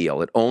limited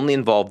deal. It only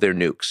involved their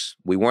nukes.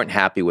 We weren't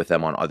happy with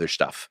them on other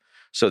stuff.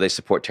 So they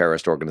support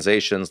terrorist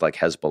organizations like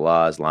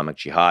Hezbollah, Islamic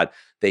Jihad.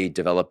 They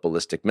develop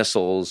ballistic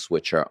missiles,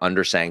 which are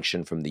under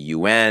sanction from the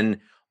UN.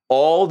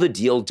 All the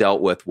deal dealt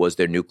with was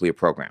their nuclear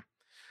program.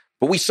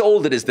 But we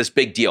sold it as this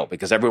big deal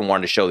because everyone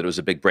wanted to show that it was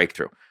a big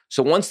breakthrough.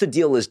 So once the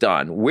deal is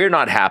done, we're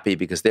not happy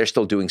because they're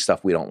still doing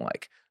stuff we don't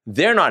like.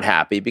 They're not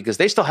happy because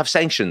they still have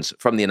sanctions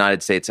from the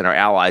United States and our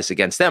allies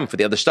against them for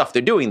the other stuff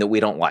they're doing that we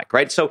don't like,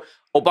 right? So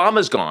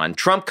Obama's gone.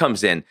 Trump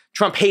comes in.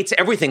 Trump hates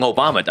everything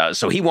Obama does,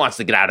 so he wants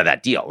to get out of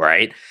that deal,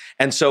 right?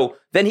 And so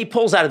then he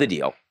pulls out of the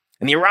deal,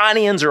 and the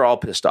Iranians are all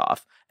pissed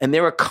off, and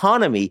their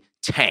economy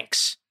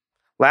tanks.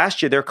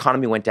 Last year, their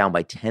economy went down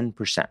by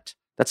 10%.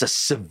 That's a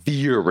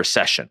severe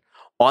recession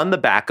on the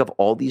back of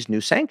all these new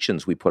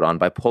sanctions we put on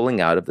by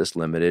pulling out of this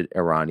limited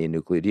Iranian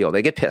nuclear deal.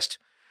 They get pissed.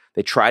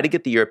 They try to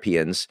get the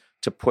Europeans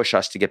to push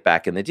us to get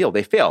back in the deal.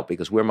 They fail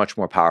because we're much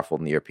more powerful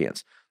than the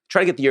Europeans.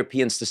 Try to get the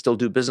Europeans to still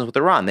do business with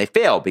Iran. They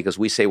fail because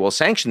we say, well,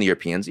 sanction the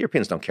Europeans. The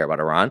Europeans don't care about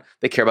Iran.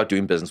 They care about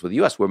doing business with the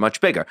U.S. We're much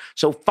bigger.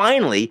 So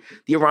finally,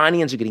 the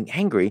Iranians are getting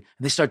angry and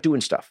they start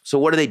doing stuff. So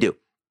what do?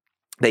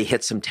 They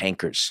hit some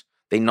tankers.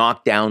 They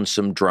knock down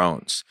some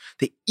drones.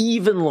 They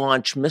even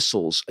launch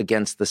missiles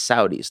against the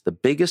Saudis, the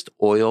biggest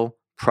oil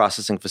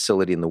processing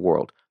facility in the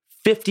world.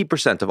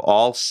 50% of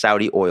all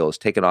Saudi oil is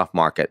taken off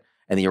market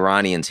and the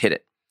Iranians hit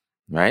it,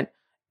 right?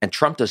 And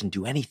Trump doesn't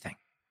do anything.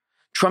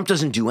 Trump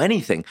doesn't do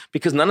anything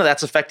because none of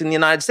that's affecting the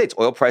United States.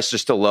 Oil prices are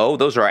still low.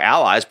 Those are our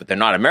allies, but they're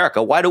not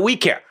America. Why do we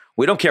care?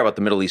 We don't care about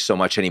the Middle East so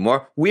much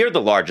anymore. We're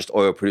the largest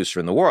oil producer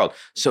in the world.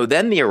 So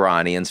then the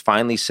Iranians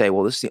finally say,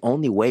 well, this is the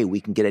only way we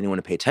can get anyone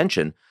to pay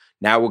attention.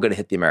 Now we're going to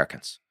hit the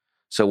Americans.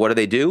 So what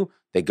do?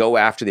 They go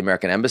after the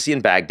American embassy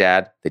in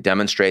Baghdad. They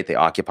demonstrate, they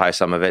occupy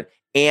some of it,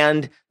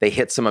 and they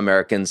hit some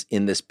Americans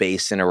in this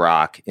base in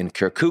Iraq, in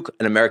Kirkuk.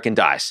 An American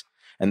dies.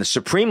 And the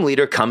supreme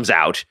leader comes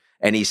out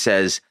and he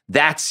says,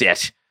 that's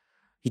it.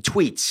 He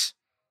tweets.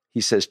 He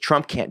says,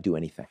 Trump can't do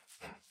anything.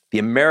 The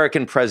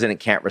American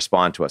president can't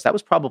respond to us. That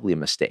was probably a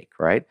mistake,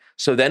 right?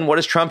 So then what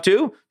does Trump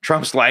do?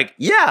 Trump's like,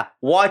 yeah,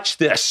 watch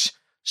this.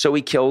 So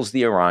he kills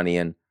the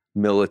Iranian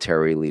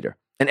military leader.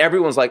 And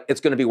everyone's like,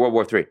 it's going to be World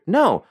War III.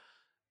 No,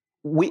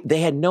 they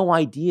had no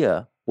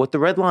idea what the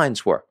red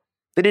lines were.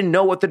 They didn't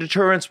know what the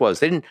deterrence was.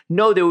 They didn't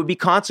know there would be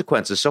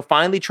consequences. So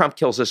finally, Trump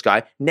kills this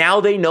guy.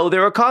 Now they know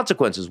there are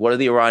consequences. What do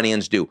the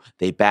Iranians do?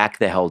 They back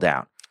the hell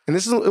down. And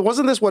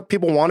wasn't this what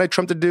people wanted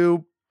Trump to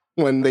do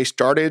when they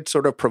started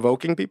sort of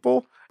provoking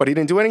people, but he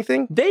didn't do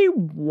anything? They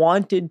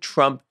wanted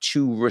Trump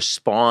to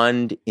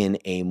respond in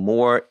a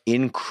more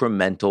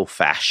incremental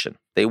fashion.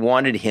 They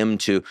wanted him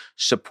to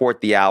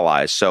support the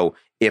allies. So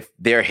if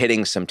they're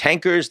hitting some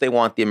tankers, they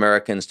want the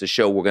Americans to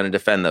show we're going to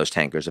defend those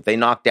tankers. If they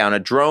knock down a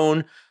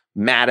drone,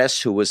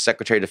 Mattis, who was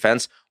Secretary of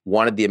Defense,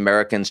 wanted the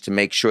Americans to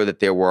make sure that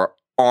there were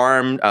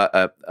armed,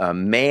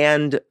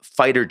 manned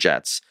fighter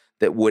jets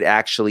that would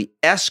actually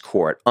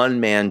escort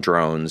unmanned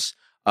drones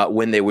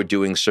when they were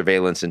doing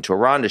surveillance into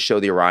Iran to show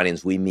the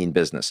Iranians we mean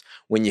business.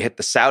 When you hit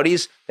the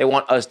Saudis, they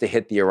want us to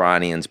hit the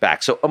Iranians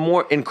back. So a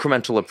more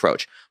incremental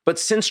approach. But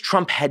since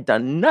Trump had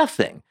done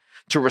nothing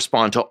to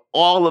respond to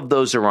all of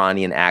those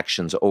Iranian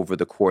actions over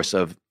the course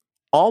of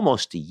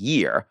almost a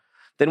year,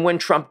 then when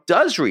Trump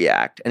does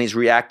react, and he's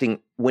reacting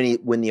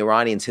when the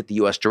Iranians hit the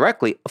U.S.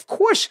 directly, of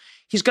course,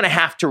 he's going to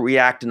have to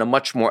react in a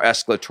much more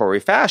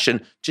escalatory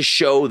fashion to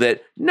show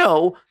that,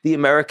 no, the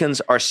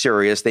Americans are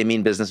serious, they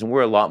mean business, and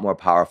we're a lot more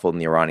powerful than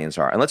the Iranians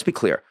are. And let's be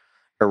clear,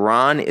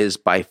 Iran is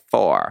by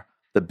far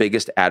the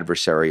biggest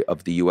adversary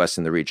of the U.S.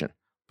 in the region,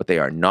 but they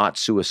are not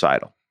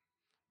suicidal,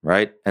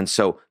 right? And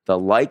so the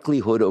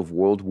likelihood of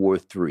World War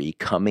III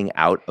coming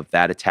out of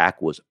that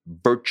attack was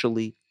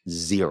virtually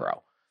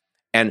zero.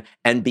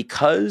 And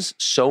because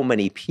so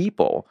many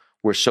people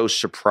were so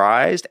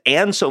surprised,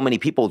 and so many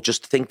people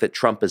just think that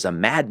Trump is a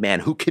madman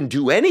who can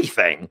do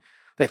anything,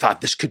 they thought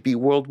this could be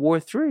World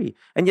War III.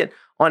 And yet,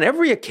 on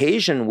every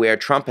occasion where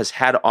Trump has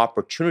had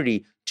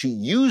opportunity to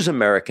use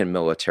American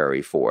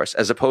military force,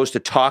 as opposed to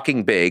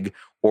talking big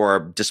or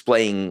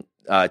displaying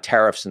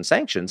tariffs and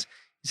sanctions,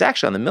 he's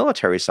actually on the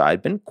military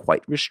side been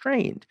quite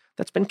restrained.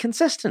 That's been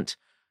consistent.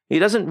 He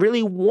doesn't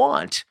really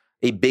want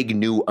a big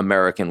new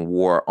American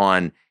war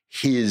on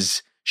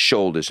his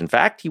shoulders. In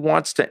fact, he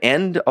wants to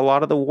end a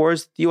lot of the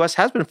wars the U.S.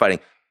 has been fighting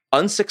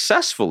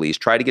unsuccessfully. He's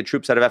tried to get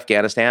troops out of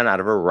Afghanistan, out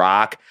of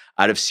Iraq,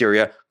 out of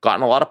Syria,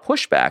 gotten a lot of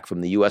pushback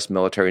from the U.S.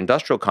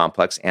 military-industrial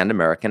complex and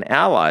American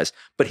allies.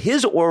 But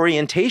his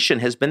orientation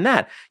has been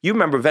that. You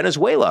remember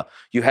Venezuela.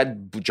 You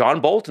had John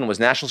Bolton was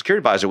National Security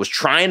Advisor, was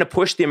trying to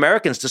push the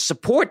Americans to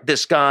support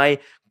this guy,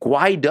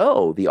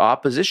 Guaido, the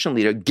opposition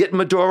leader, get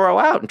Maduro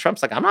out. And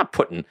Trump's like, I'm not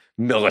putting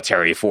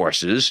military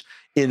forces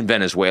in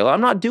Venezuela.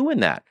 I'm not doing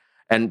that.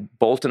 And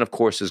Bolton, of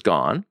course, is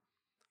gone.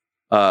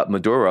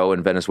 Maduro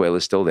in Venezuela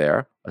is still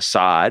there.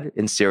 Assad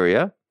in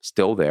Syria,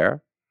 still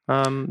there.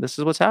 This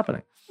is what's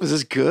happening. Is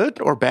this good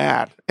or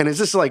bad? And is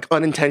this like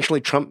unintentionally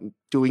Trump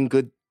doing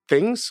good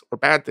things or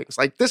bad things?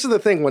 Like, this is the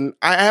thing when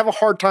I have a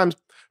hard time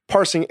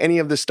parsing any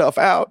of this stuff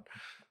out.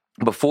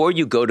 Before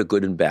you go to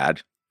good and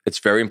bad, it's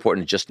very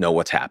important to just know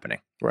what's happening.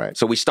 Right.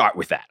 So we start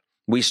with that.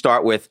 We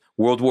start with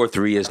World War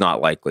III is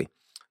not likely.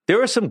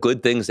 There are some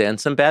good things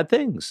and some bad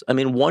things. I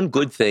mean, one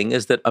good thing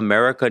is that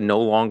America no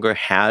longer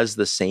has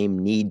the same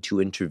need to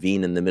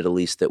intervene in the Middle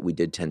East that we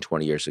did 10,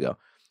 20 years ago.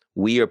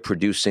 We are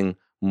producing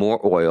more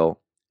oil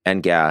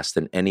and gas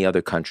than any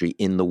other country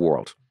in the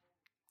world.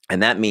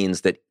 And that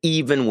means that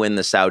even when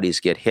the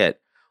Saudis get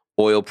hit,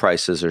 oil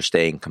prices are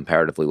staying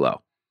comparatively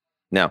low.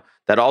 Now,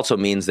 that also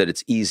means that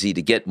it's easy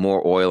to get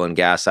more oil and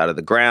gas out of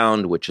the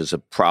ground, which is a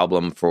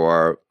problem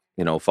for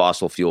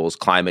fossil fuels,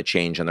 climate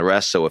change, and the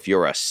rest. So if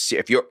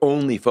you're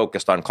only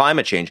focused on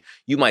climate change,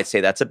 you might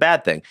say that's a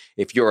bad thing.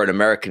 If you're an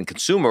American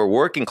consumer,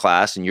 working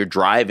class, and you're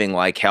driving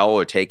like hell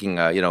or taking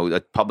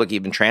a public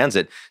even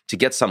transit to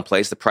get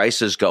someplace, the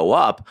prices go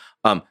up.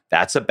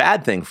 That's a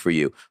bad thing for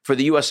you. For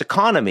the U.S.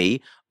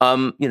 economy,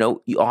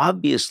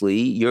 obviously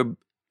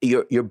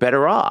you're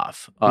better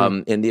off.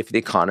 And if the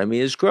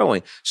economy is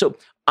growing, so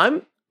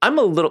I'm a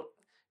little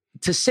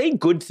to say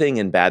good thing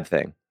and bad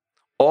thing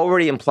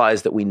already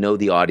implies that we know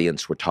the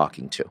audience we're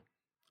talking to.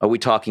 Are we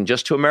talking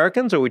just to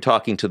Americans or are we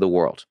talking to the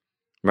world,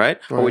 right?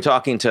 Are we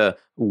talking to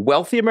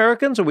wealthy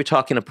Americans or are we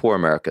talking to poor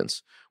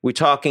Americans? Are we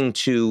talking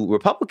to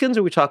Republicans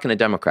or are we talking to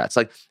Democrats?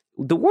 Like,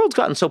 the world's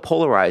gotten so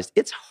polarized,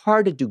 it's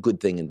hard to do good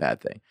thing and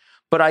bad thing.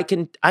 But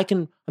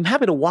I'm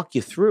happy to walk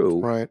you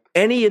through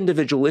any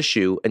individual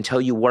issue and tell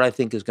you what I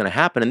think is going to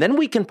happen. And then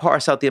we can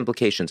parse out the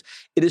implications.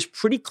 It is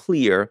pretty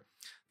clear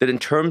that in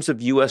terms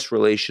of U.S.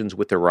 relations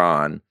with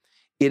Iran,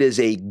 it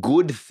is a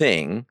good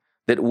thing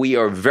that we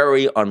are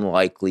very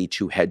unlikely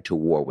to head to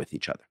war with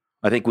each other.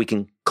 I think we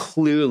can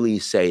clearly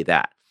say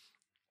that.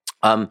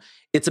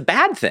 It's a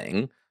bad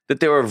thing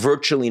that there are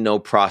virtually no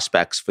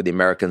prospects for the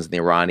Americans and the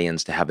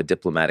Iranians to have a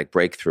diplomatic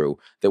breakthrough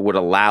that would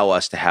allow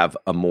us to have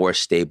a more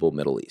stable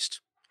Middle East.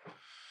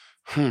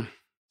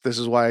 This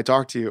is why I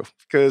talked to you,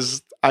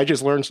 because I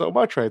just learned so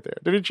much right there.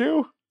 Didn't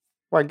you?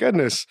 My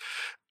goodness.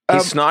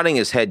 He's nodding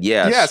his head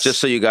yes, just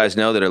so you guys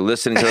know that are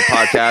listening to the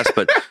podcast,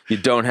 but you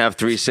don't have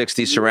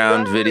 360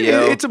 surround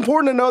video. It's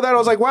important to know that. I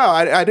was like, wow,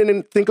 I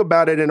didn't think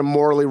about it in a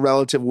morally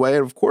relative way.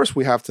 Of course,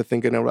 we have to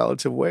think in a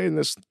relative way in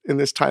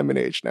this time and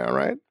age now,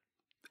 right?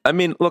 I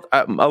mean, look,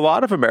 a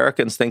lot of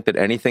Americans think that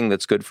anything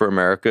that's good for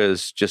America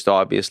is just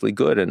obviously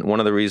good. And one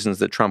of the reasons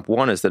that Trump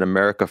won is that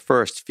America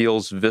first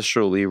feels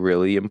viscerally,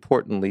 really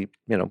importantly,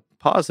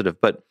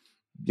 positive. But,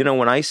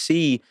 when I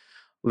see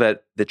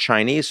that the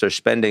Chinese are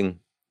spending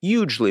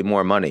hugely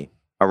more money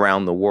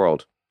around the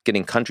world,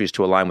 getting countries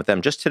to align with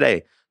them. Just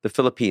today, the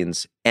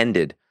Philippines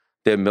ended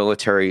their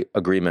military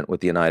agreement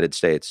with the United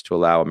States to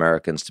allow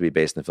Americans to be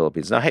based in the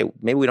Philippines. Now, hey,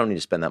 maybe we don't need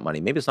to spend that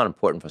money. Maybe it's not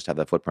important for us to have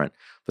that footprint.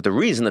 But the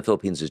reason the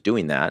Philippines is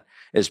doing that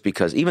is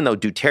because even though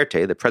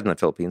Duterte, the president of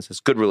the Philippines,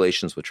 has good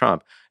relations with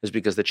Trump, is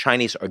because the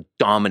Chinese are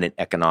dominant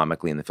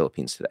economically in the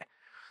Philippines today.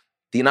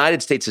 The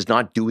United States is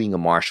not doing a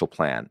Marshall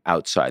Plan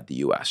outside the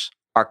U.S.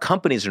 Our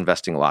companies are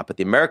investing a lot, but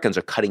the Americans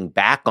are cutting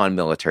back on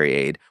military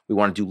aid. We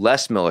want to do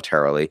less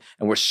militarily,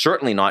 and we're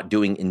certainly not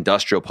doing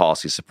industrial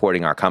policy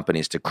supporting our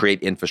companies to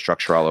create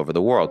infrastructure all over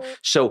the world.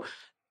 So,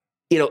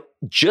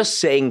 just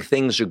saying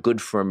things are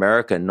good for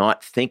America,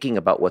 not thinking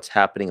about what's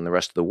happening in the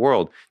rest of the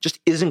world, just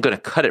isn't going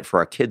to cut it for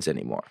our kids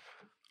anymore.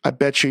 I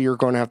bet you're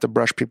going to have to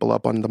brush people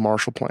up on the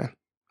Marshall Plan.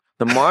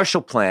 The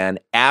Marshall Plan,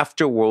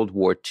 after World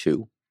War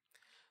II,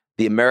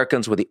 the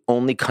Americans were the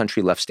only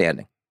country left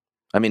standing.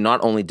 I mean,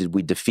 not only did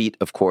we defeat,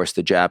 of course,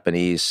 the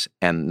Japanese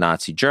and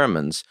Nazi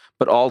Germans,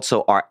 but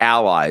also our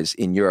allies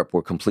in Europe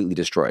were completely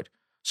destroyed.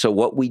 So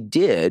what we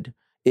did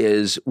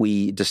is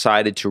we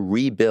decided to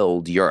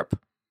rebuild Europe,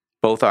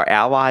 both our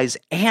allies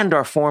and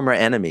our former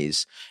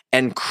enemies,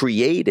 and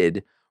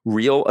created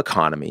real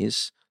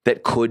economies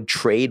that could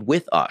trade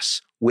with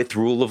us, with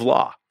rule of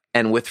law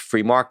and with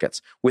free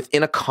markets,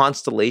 within a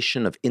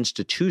constellation of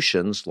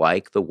institutions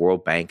like the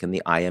World Bank and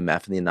the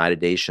IMF and the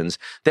United Nations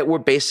that were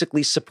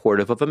basically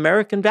supportive of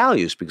American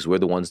values because we're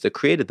the ones that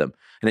created them.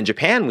 And in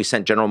Japan, we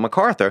sent General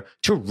MacArthur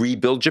to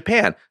rebuild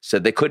Japan.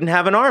 Said they couldn't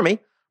have an army,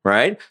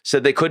 right?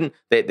 Said they couldn't,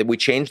 we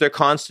changed their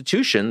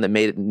constitution that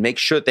make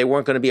sure that they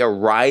weren't going to be a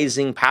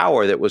rising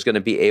power that was going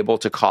to be able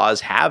to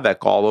cause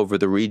havoc all over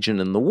the region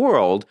and the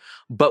world,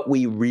 but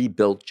we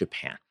rebuilt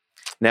Japan.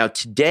 Now,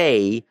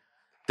 today,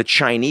 the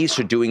Chinese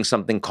are doing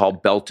something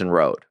called Belt and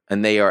Road,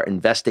 and they are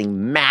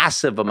investing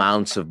massive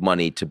amounts of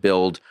money to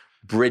build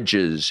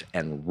bridges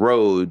and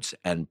roads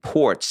and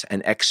ports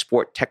and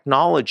export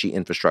technology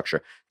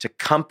infrastructure to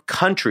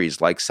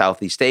countries like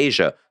Southeast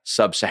Asia,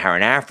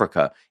 Sub-Saharan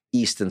Africa,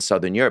 East and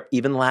Southern Europe,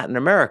 even Latin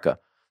America.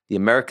 The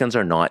Americans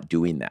are not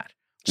doing that.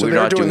 So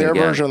they're doing their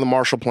version of the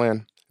Marshall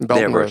Plan.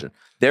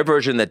 Their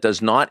version that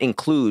does not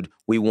include,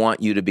 we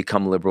want you to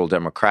become liberal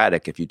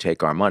democratic if you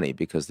take our money,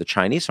 because the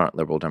Chinese aren't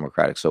liberal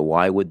democratic. So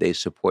why would they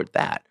support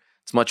that?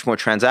 It's much more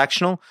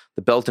transactional.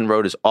 The Belt and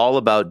Road is all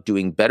about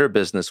doing better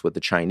business with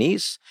the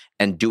Chinese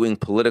and doing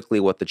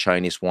politically what the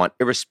Chinese want,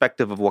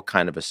 irrespective of what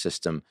kind of a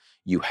system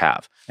you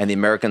have. And the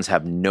Americans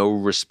have no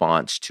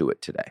response to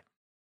it today.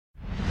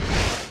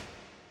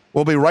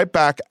 We'll be right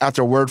back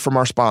after a word from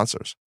our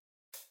sponsors.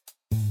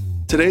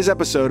 Today's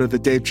episode of The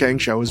Dave Chang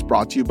Show is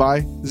brought to you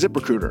by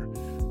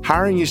ZipRecruiter.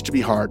 Hiring used to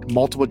be hard,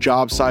 multiple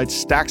job sites,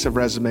 stacks of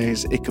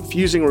resumes, a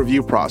confusing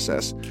review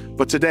process.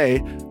 But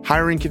today,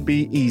 hiring can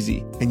be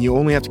easy, and you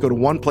only have to go to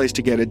one place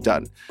to get it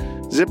done.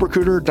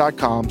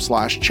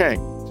 ZipRecruiter.com/Chang.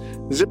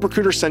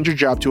 ZipRecruiter sends your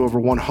job to over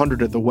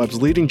 100 of the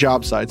web's leading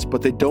job sites,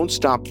 but they don't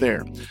stop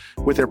there.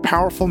 With their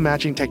powerful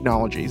matching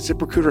technology,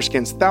 ZipRecruiter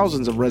scans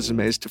thousands of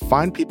resumes to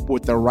find people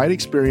with the right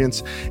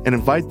experience and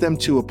invite them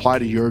to apply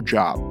to your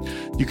job.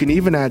 You can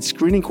even add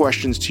screening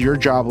questions to your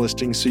job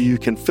listing so you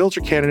can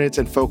filter candidates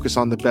and focus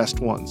on the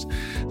best ones.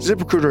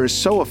 ZipRecruiter is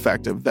so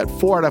effective that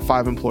 4 out of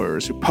 5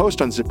 employers who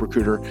post on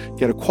ZipRecruiter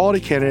get a quality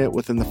candidate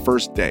within the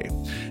first day.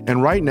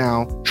 And right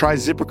now, try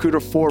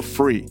ZipRecruiter for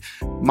free.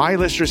 My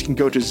listeners can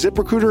go to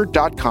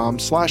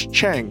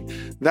ZipRecruiter.com/Chang.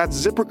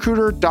 That's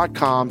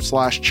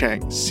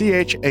ZipRecruiter.com/Chang.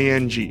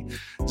 CHANG.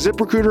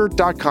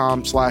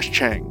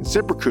 ZipRecruiter.com/Chang.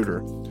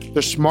 ZipRecruiter,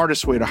 the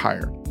smartest way to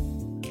hire.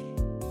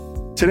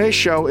 Today's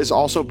show is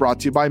also brought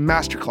to you by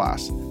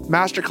Masterclass.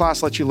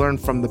 Masterclass lets you learn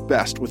from the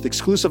best with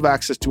exclusive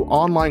access to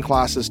online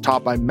classes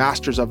taught by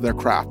masters of their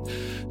craft.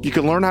 You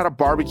can learn how to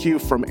barbecue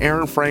from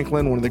Aaron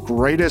Franklin, one of the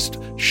greatest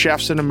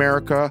chefs in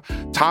America.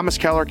 Thomas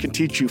Keller can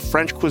teach you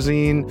French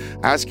cuisine,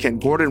 as can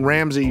Gordon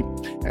Ramsay.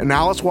 And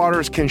Alice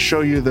Waters can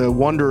show you the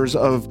wonders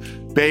of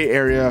Bay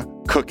Area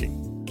cooking.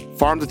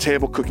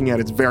 Farm-to-table cooking at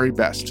its very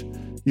best.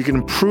 You can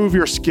improve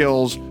your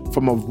skills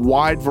from a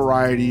wide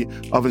variety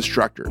of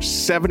instructors,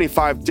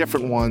 75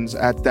 different ones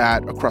at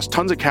that, across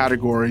tons of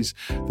categories.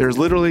 There's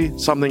literally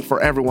something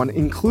for everyone,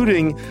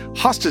 including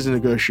hostage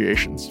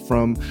negotiations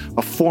from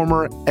a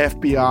former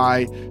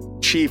FBI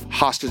chief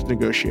hostage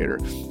negotiator.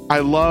 I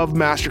love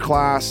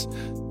Masterclass.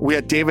 We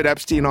had David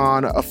Epstein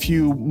on a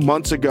few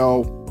months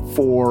ago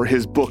for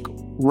his book,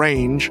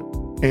 Range,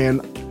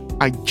 and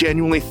I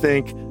genuinely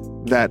think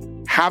that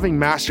having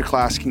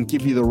Masterclass can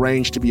give you the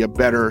range to be a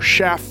better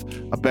chef,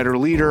 a better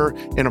leader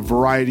in a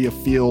variety of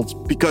fields,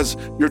 because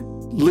you're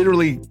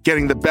literally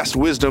getting the best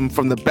wisdom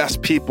from the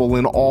best people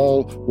in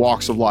all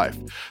walks of life.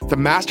 The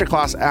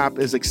Masterclass app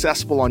is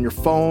accessible on your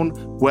phone,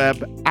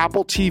 web,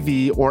 Apple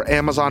TV, or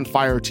Amazon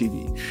Fire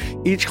TV.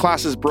 Each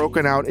class is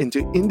broken out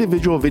into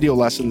individual video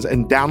lessons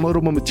and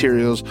downloadable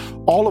materials,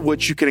 all of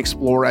which you can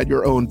explore at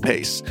your own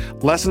pace.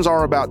 Lessons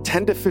are about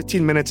 10 to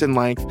 15 minutes in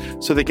length,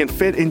 so they can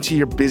fit into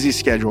your busy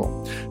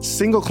schedule.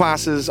 Single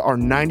classes are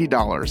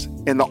 $90,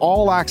 and the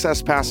All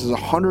Access Pass is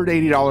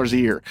 $180 a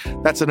year.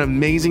 That's an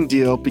amazing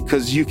deal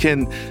because you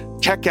can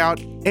check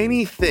out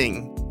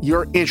anything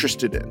you're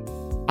interested in.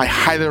 I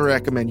highly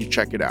recommend you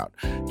check it out.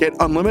 Get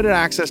unlimited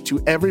access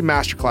to every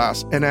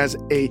masterclass, and as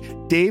a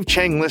Dave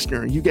Chang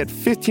listener, you get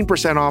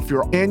 15% off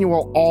your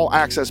annual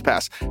all-access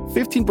pass.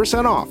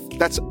 15% off.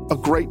 That's a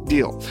great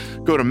deal.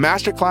 Go to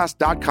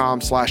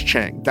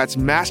masterclass.com/Chang. That's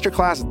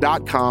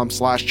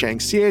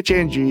masterclass.com/Chang,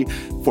 CHANG,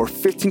 for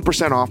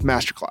 15% off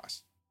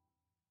masterclass.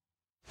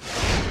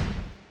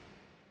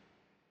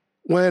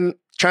 When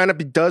China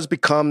does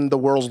become the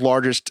world's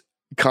largest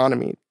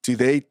economy, do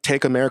they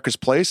take America's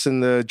place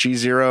in the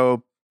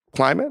G0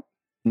 climate?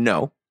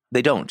 No,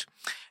 they don't.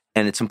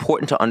 And it's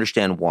important to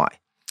understand why.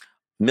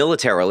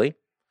 Militarily,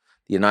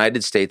 the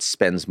United States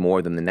spends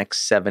more than the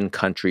next 7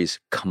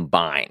 countries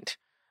combined.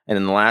 And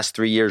in the last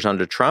 3 years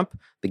under Trump,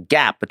 the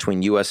gap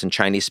between U.S. and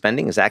Chinese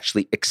spending is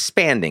actually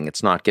expanding.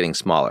 It's not getting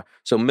smaller.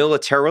 So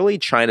militarily,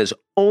 China's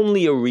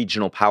only a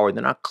regional power.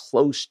 They're not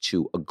close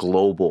to a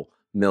global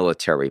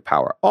military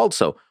power.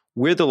 Also,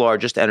 we're the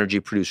largest energy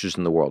producers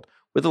in the world.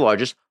 We're the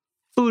largest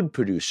food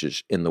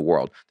producers in the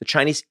world. The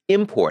Chinese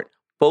import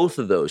both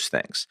of those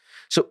things.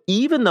 So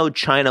even though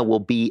China will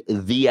be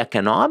the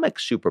economic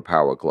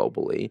superpower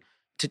globally,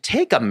 to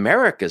take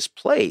America's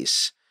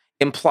place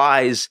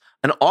implies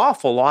an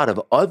awful lot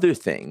of other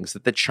things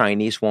that the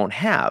Chinese won't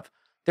have.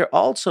 They're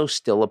also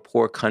still a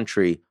poor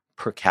country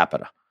per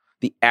capita.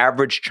 The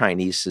average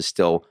Chinese is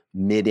still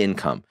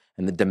mid-income,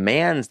 and the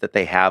demands that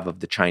they have of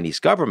the Chinese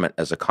government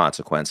as a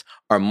consequence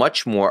are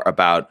much more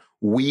about,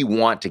 we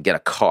want to get a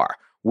car.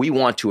 We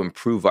want to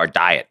improve our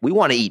diet. We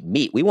want to eat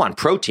meat. We want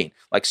protein.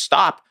 Like,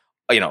 stop,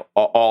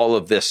 all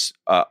of this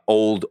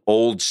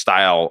old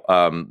style,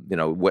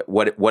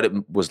 what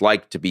it was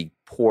like to be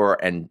poor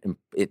and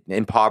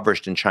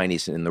impoverished in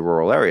Chinese in the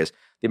rural areas.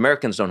 The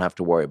Americans don't have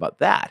to worry about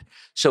that.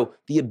 So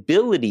the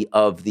ability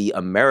of the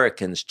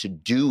Americans to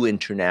do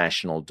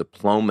international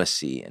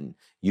diplomacy and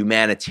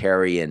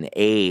humanitarian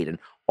aid and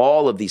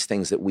all of these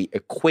things that we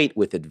equate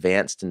with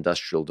advanced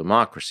industrial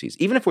democracies,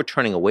 even if we're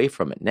turning away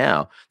from it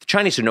now, the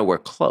Chinese are nowhere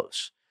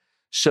close.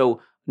 So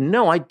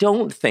no, I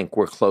don't think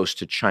we're close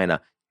to China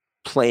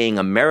playing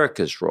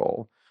America's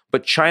role,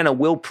 but China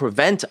will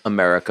prevent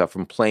America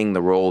from playing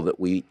the role that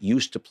we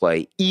used to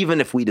play,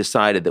 even if we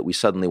decided that we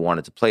suddenly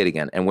wanted to play it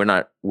again. And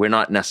we're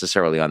not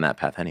necessarily on that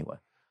path anyway.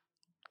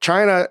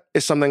 China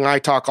is something I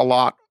talk a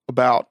lot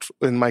about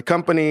in my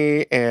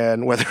company,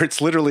 and whether it's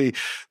literally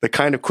the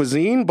kind of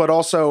cuisine, but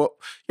also,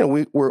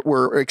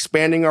 we're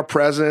expanding our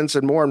presence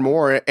and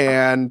more.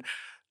 And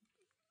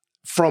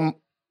from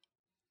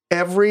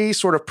every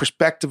sort of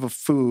perspective of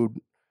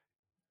food,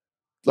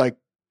 like,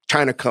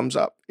 China comes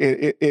up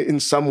in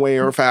some way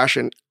or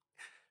fashion.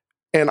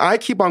 And I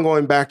keep on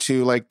going back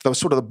to like the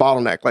sort of the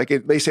bottleneck. Like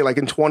they say, like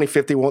in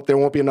 2050, there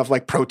won't be enough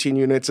like protein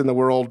units in the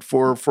world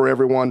for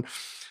everyone.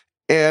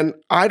 And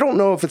I don't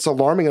know if it's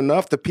alarming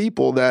enough to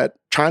people that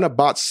China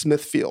bought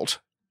Smithfield,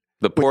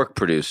 the pork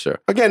producer.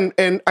 Again,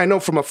 and I know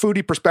from a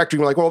foodie perspective,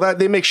 you're like, well, that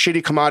they make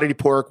shitty commodity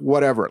pork,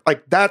 whatever.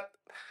 Like that.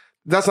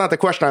 That's not the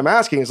question I'm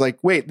asking. It's like,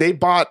 wait, they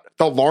bought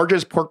the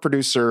largest pork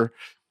producer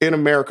in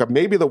America,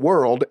 maybe the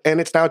world, and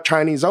it's now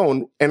Chinese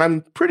owned. And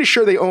I'm pretty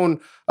sure they own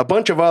a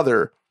bunch of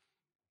other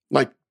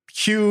like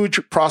huge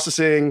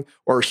processing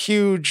or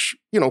huge,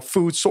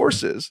 food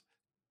sources.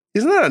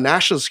 Isn't that a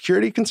national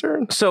security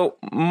concern? So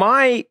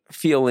my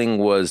feeling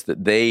was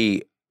that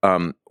they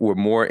were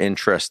more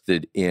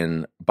interested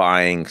in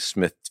buying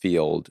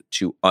Smithfield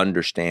to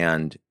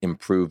understand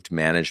improved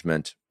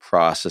management,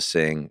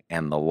 processing,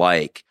 and the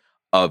like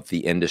of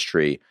the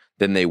industry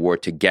than they were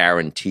to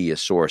guarantee a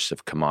source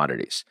of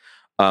commodities.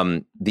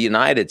 The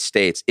United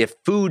States, if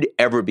food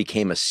ever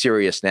became a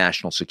serious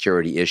national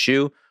security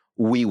issue,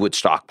 we would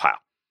stockpile.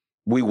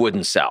 We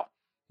wouldn't sell.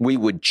 We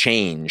would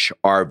change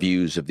our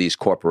views of these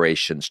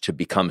corporations to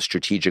become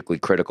strategically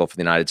critical for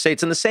the United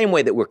States in the same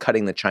way that we're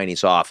cutting the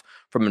Chinese off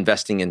from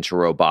investing into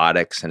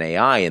robotics and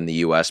AI in the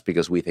U.S.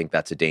 because we think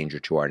that's a danger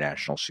to our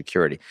national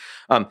security.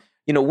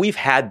 We've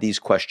had these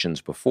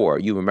questions before.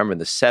 You remember in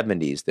the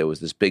 70s, there was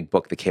this big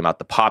book that came out,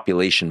 The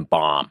Population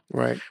Bomb,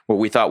 right, where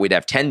we thought we'd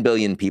have 10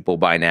 billion people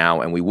by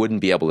now and we wouldn't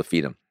be able to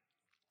feed them.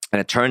 And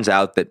it turns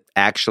out that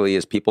actually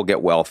as people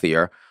get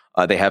wealthier,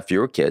 they have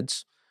fewer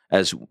kids.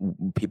 As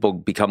people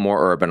become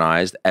more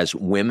urbanized, as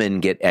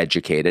women get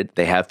educated,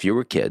 they have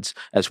fewer kids.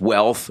 As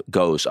wealth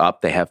goes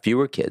up, they have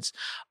fewer kids.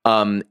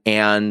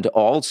 And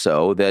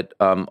also that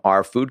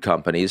our food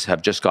companies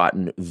have just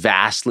gotten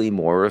vastly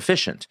more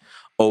efficient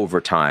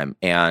over time,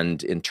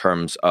 and in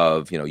terms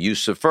of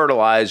use of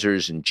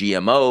fertilizers and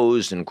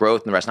GMOs and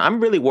growth and the rest. And I'm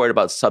really worried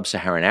about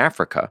sub-Saharan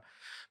Africa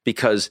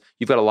because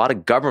you've got a lot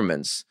of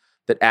governments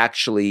that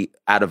actually,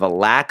 out of a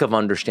lack of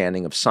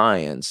understanding of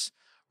science,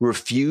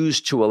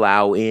 refuse to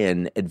allow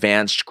in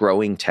advanced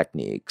growing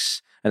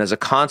techniques. And as a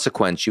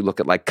consequence, you look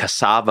at like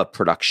cassava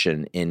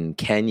production in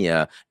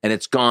Kenya, and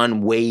it's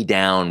gone way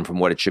down from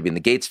what it should be. And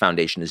the Gates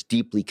Foundation is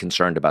deeply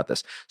concerned about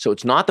this. So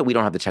it's not that we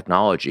don't have the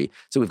technology,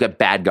 so we've got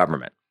bad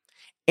government.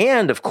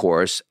 And of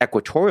course,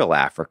 equatorial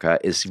Africa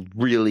is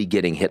really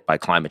getting hit by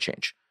climate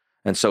change.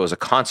 And so as a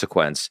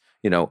consequence,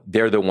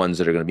 they're the ones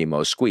that are going to be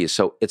most squeezed.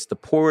 So it's the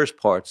poorest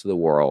parts of the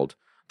world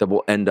that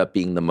will end up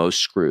being the most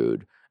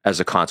screwed as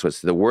a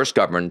consequence. The worst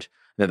governed,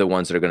 they're the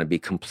ones that are going to be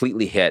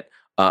completely hit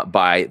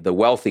by the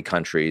wealthy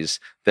countries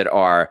that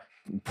are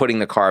putting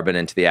the carbon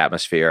into the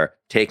atmosphere,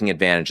 taking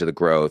advantage of the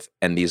growth,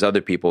 and these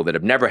other people that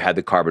have never had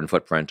the carbon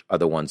footprint are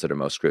the ones that are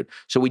most screwed.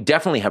 So we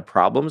definitely have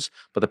problems,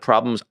 but the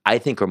problems, I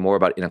think, are more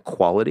about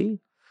inequality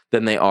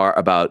than they are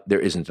about there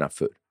isn't enough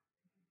food.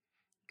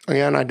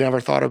 Again, I never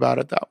thought about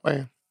it that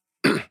way.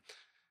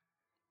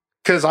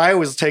 Because I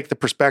always take the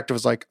perspective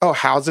as like, oh,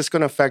 how's this going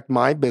to affect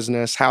my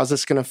business? How's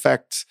this going to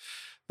affect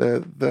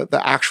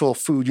the actual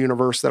food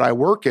universe that I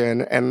work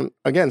in? And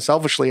again,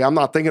 selfishly, I'm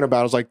not thinking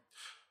about it as like,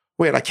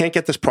 wait, I can't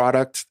get this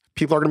product.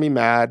 People are going to be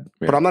mad.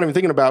 Yeah. But I'm not even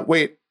thinking about,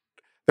 wait,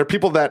 there are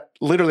people that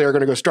literally are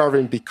going to go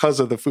starving because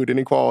of the food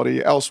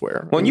inequality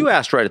elsewhere. When you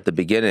asked right at the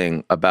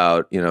beginning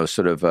about,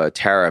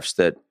 tariffs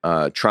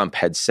that Trump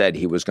had said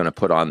he was going to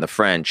put on the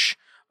French,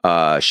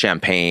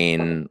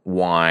 champagne,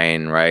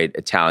 wine, right?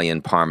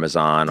 Italian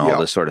Parmesan, all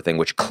this sort of thing,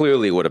 which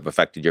clearly would have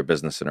affected your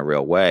business in a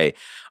real way.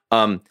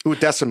 It would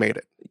decimate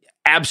it.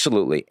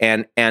 Absolutely.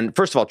 And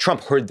first of all,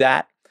 Trump heard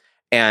that.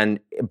 And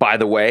by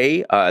the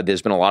way,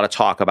 there's been a lot of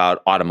talk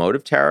about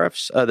automotive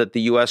tariffs that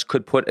the U.S.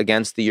 could put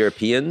against the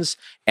Europeans.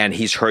 And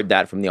he's heard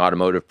that from the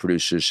automotive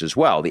producers as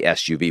well, the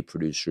SUV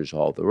producers,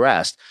 all the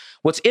rest.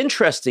 What's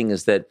interesting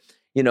is that,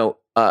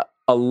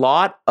 a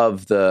lot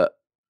of the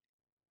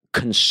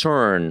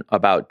concern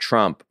about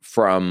Trump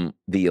from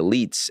the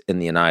elites in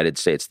the United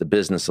States, the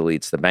business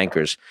elites, the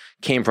bankers,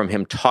 came from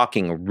him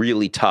talking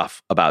really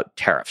tough about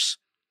tariffs.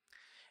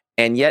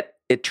 And yet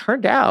it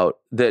turned out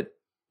that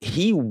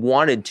he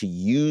wanted to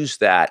use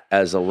that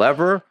as a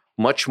lever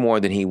much more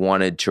than he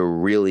wanted to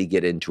really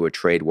get into a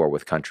trade war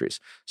with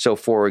countries. So,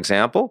 for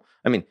example,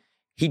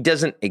 he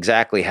doesn't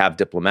exactly have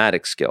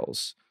diplomatic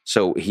skills.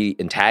 So he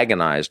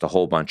antagonized a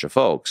whole bunch of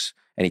folks,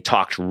 and he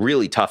talked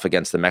really tough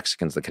against the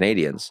Mexicans, the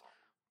Canadians.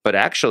 But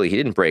actually, he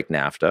didn't break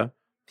NAFTA.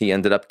 He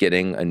ended up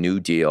getting a new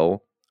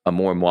deal, a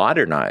more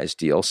modernized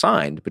deal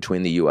signed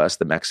between the U.S.,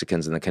 the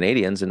Mexicans, and the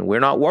Canadians. And we're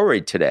not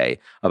worried today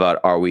about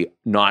are we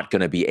not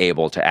going to be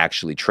able to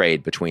actually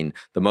trade between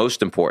the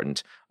most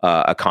important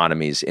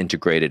economies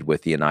integrated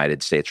with the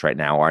United States right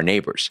now, our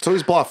neighbors. So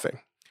he's bluffing.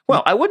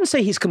 Well, I wouldn't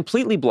say he's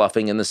completely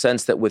bluffing in the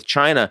sense that with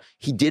China,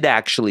 he did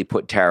actually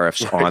put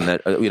tariffs on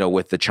the,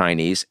 with the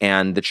Chinese,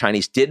 and the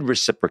Chinese did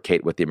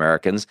reciprocate with the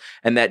Americans,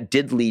 and that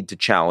did lead to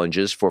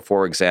challenges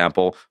for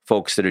example,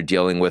 folks that are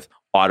dealing with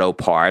auto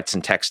parts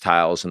and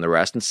textiles and the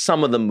rest, and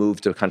some of them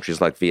moved to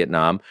countries like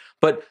Vietnam.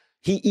 But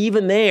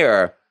even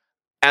there,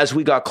 as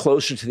we got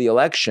closer to the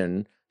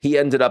election, he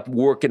ended up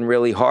working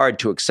really hard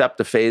to accept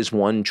a phase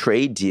one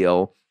trade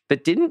deal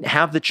that didn't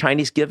have the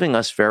Chinese giving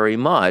us very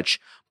much,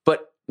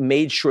 but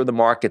made sure the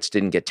markets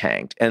didn't get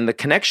tanked. And the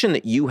connection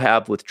that you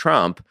have with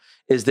Trump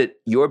is that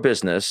your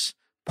business,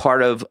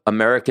 part of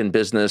American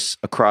business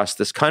across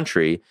this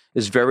country,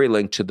 is very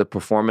linked to the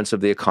performance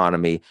of the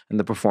economy and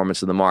the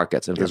performance of the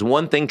markets. And if there's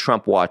one thing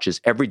Trump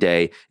watches every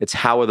day, it's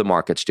how are the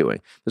markets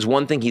doing. There's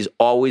one thing he's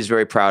always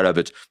very proud of.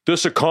 It's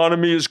this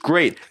economy is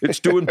great.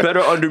 It's doing better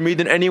under me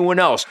than anyone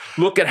else.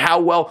 Look how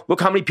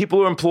many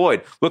people are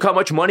employed. Look how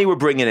much money we're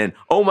bringing in.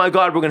 Oh my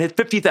God, we're going to hit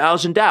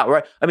 50,000 out,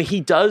 right?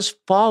 He does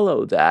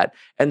follow that.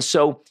 And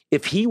so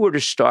if he were to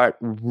start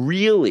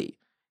really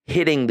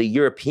hitting the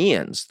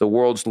Europeans, the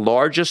world's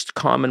largest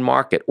common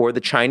market, or the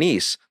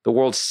Chinese, the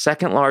world's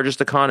second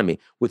largest economy,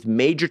 with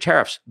major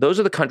tariffs, those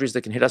are the countries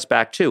that can hit us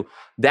back too.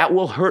 That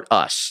will hurt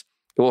us.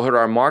 It will hurt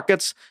our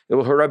markets. It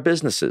will hurt our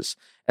businesses.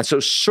 And so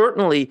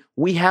certainly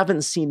we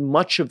haven't seen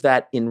much of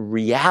that in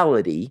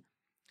reality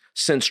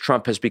since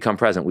Trump has become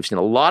president. We've seen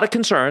a lot of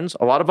concerns,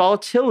 a lot of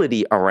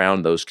volatility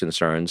around those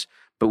concerns,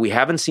 but we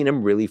haven't seen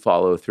him really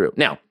follow through.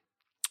 Now,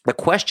 the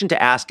question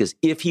to ask is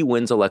if he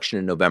wins election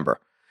in November,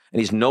 and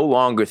he's no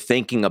longer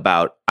thinking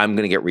about, I'm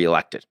going to get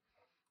reelected.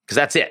 Because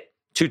that's it.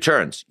 2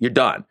 turns, you're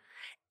done.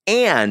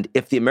 And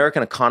if the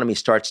American economy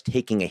starts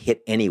taking a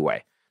hit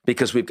anyway,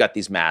 because we've got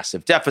these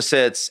massive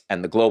deficits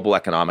and the global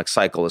economic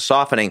cycle is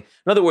softening.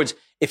 In other words,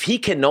 if he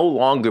can no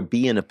longer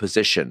be in a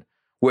position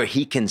where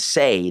he can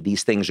say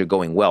these things are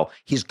going well,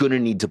 he's going to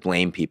need to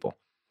blame people.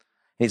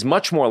 He's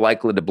much more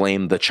likely to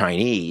blame the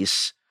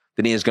Chinese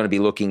than he is going to be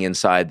looking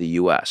inside the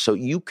U.S. So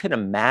you can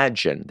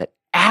imagine that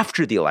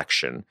after the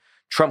election,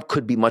 Trump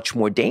could be much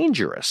more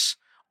dangerous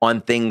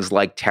on things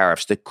like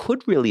tariffs that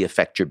could really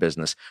affect your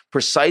business,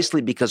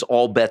 precisely because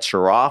all bets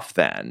are off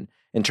then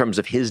in terms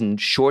of his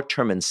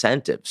short-term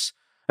incentives.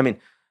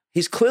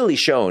 He's clearly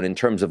shown in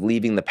terms of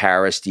leaving the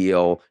Paris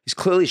deal. He's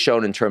clearly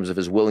shown in terms of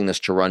his willingness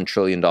to run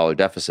trillion-dollar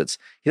deficits.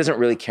 He doesn't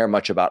really care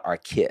much about our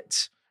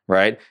kids,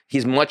 right?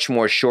 He's much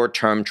more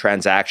short-term,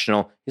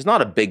 transactional. He's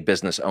not a big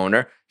business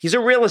owner. He's a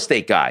real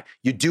estate guy.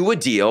 You do a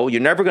deal.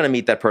 You're never going to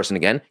meet that person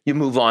again. You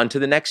move on to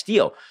the next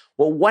deal.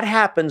 Well, what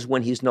happens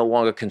when he's no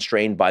longer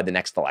constrained by the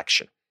next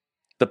election?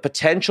 The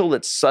potential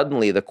that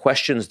suddenly the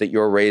questions that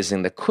you're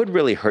raising that could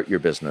really hurt your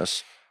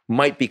business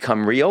might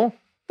become real.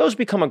 Those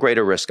become a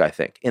greater risk, I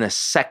think, in a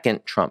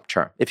second Trump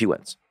term, if he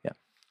wins. Yeah.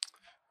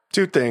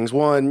 Two things.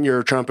 One,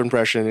 your Trump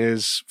impression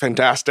is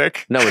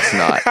fantastic. No, it's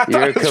not. I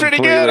thought it was pretty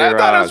good. I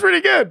thought it was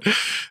pretty good.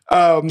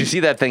 Did you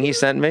see that thing he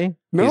sent me?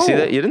 No. You see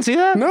that? You didn't see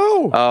that?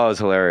 No. Oh, it was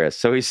hilarious.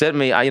 So he sent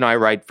me, I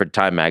write for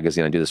Time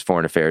Magazine. I do this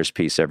foreign affairs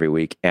piece every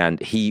week. And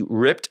he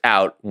ripped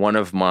out one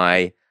of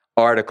my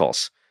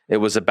articles. It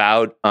was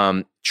about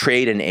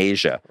trade in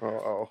Asia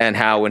and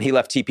how when he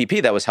left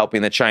TPP, that was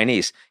helping the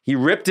Chinese. He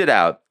ripped it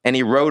out and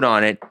he wrote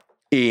on it,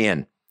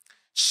 Ian,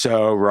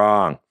 so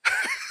wrong.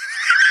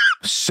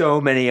 So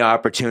many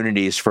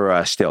opportunities for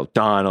us still,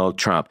 Donald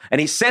Trump.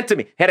 And he sent to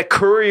me, had it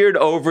couriered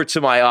over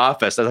to my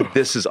office. I was like,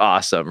 this is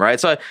awesome, right?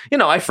 So,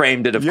 I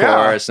framed it, of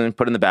course, and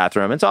put it in the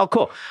bathroom. It's all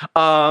cool.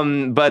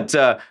 But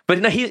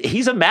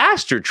he's a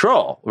master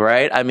troll,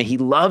 right? I mean, he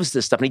loves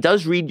this stuff, and he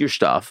does read your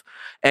stuff,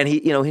 and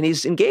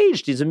he's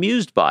engaged. He's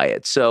amused by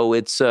it. So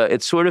it's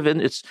sort of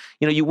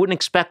you wouldn't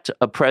expect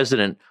a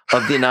president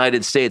of the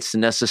United States to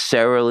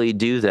necessarily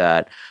do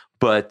that.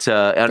 But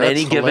on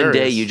any given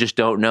day, you just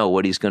don't know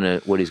what he's gonna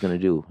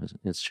do.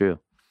 It's true.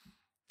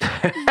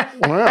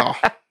 Wow,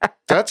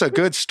 that's a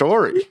good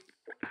story.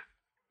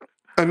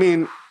 I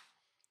mean,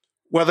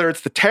 whether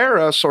it's the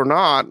tariffs or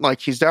not,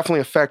 like he's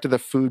definitely affected the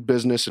food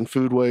business and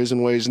foodways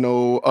in ways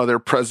no other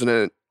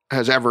president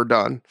has ever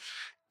done.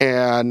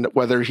 And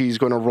whether he's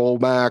going to roll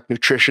back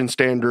nutrition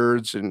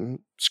standards in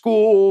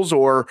schools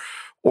or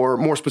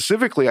more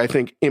specifically, I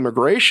think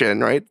immigration.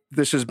 Right,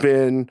 this has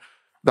been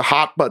the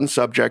hot button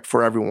subject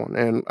for everyone.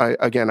 And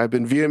I've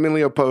been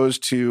vehemently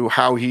opposed to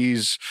how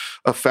he's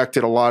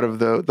affected a lot of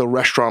the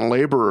restaurant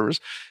laborers.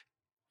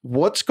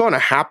 What's going to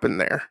happen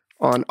there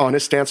on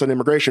his stance on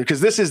immigration?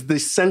 Because this is the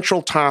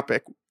central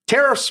topic.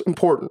 Tariffs,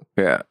 important.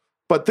 Yeah.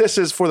 But this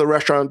is, for the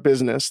restaurant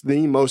business,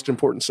 the most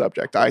important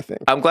subject, I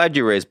think. I'm glad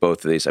you raised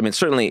both of these. I mean,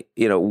 certainly,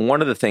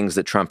 one of the things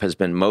that Trump has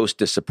been most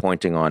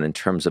disappointing on in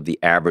terms of the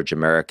average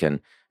American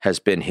has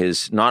been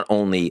his not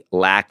only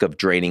lack of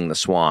draining the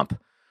swamp,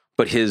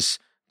 but his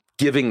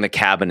giving the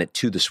cabinet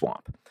to the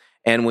swamp.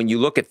 And when you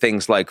look at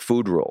things like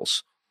food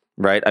rules,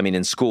 right? I mean,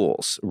 in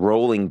schools,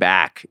 rolling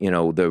back,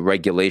 the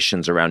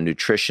regulations around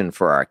nutrition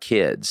for our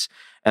kids.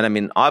 And I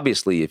mean,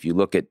 obviously, if you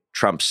look at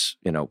Trump's,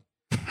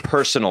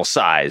 personal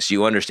size,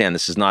 you understand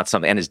this is not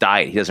something, and his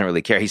diet, he doesn't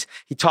really care.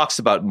 He talks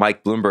about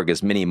Mike Bloomberg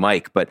as mini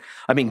Mike, but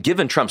I mean,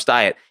 given Trump's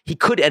diet, he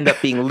could end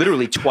up being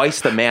literally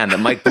twice the man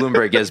that Mike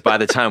Bloomberg is by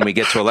the time we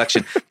get to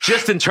election,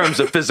 just in terms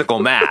of physical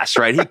mass,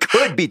 right? He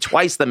could be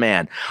twice the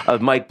man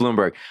of Mike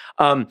Bloomberg.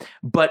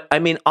 But I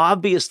mean,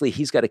 obviously,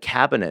 he's got a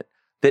cabinet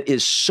that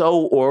is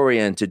so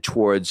oriented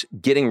towards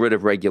getting rid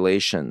of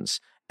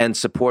regulations and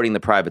supporting the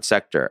private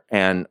sector.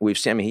 And we've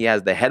seen, he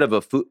has the head of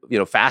a food,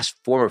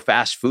 former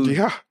fast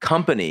food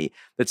company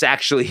that's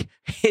actually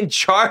in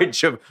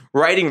charge of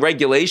writing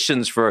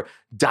regulations for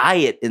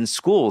diet in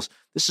schools.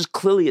 This is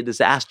clearly a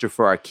disaster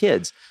for our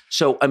kids.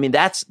 So, I mean,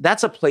 that's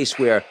a place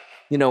where,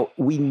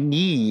 we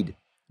need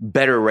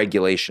better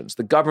regulations.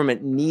 The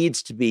government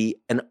needs to be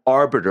an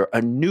arbiter,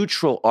 a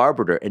neutral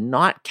arbiter, and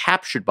not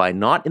captured by,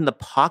 not in the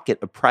pocket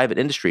of private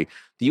industry.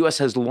 The U.S.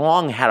 has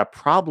long had a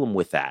problem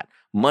with that.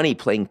 Money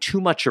playing too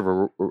much of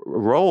a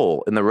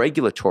role in the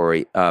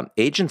regulatory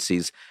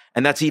agencies.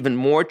 And that's even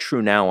more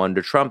true now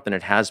under Trump than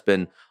it has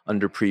been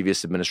under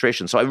previous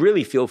administrations. So I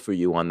really feel for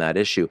you on that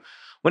issue.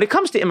 When it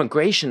comes to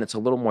immigration, it's a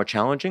little more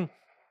challenging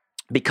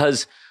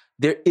because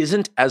there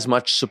isn't as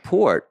much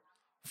support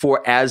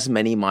for as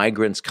many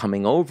migrants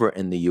coming over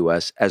in the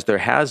U.S. as there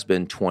has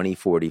been 20,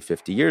 40,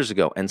 50 years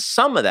ago. And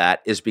some of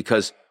that is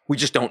because we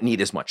just don't need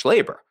as much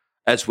labor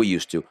as we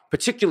used to.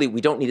 Particularly,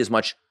 we don't need as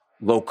much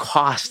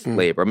low-cost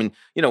labor. I mean,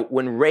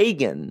 when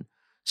Reagan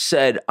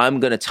said, I'm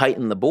going to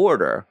tighten the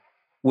border,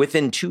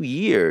 within 2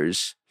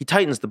 years, he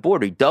tightens the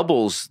border. He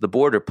doubles the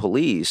border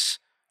police.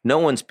 No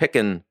one's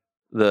picking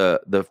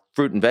the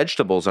fruit and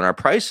vegetables, and our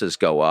prices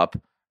go up,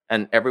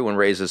 and everyone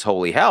raises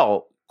holy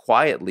hell.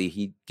 Quietly,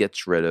 he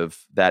gets rid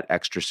of that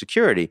extra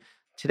security.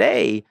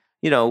 Today,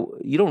 you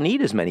don't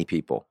need as many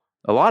people.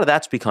 A lot of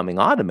that's becoming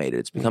automated.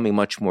 It's becoming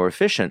much more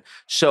efficient.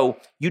 So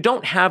you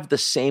don't have the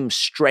same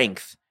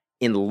strength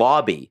in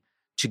lobby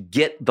to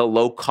get the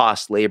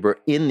low-cost labor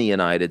in the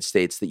United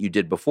States that you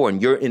did before. And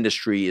your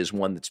industry is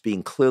one that's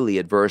being clearly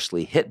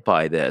adversely hit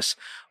by this.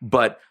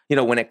 But,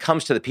 when it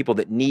comes to the people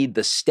that need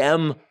the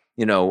STEM,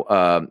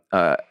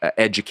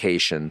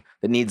 education,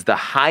 that needs the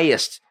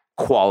highest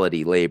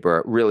quality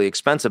labor, really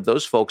expensive,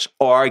 those folks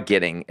are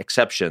getting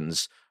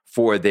exceptions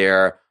for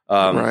their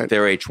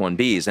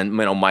H-1Bs and,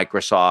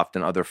 Microsoft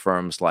and other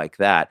firms like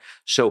that.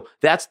 So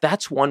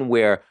that's one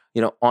where,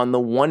 on the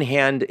one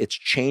hand, it's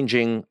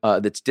changing,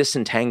 that's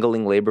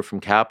disentangling labor from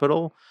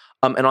capital.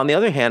 And on the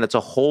other hand, it's a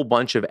whole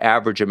bunch of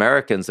average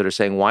Americans that are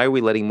saying, why are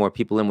we letting more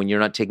people in when you're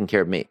not taking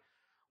care of me?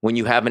 When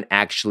you haven't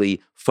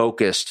actually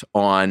focused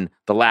on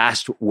the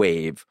last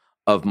wave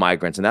of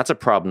migrants. And that's a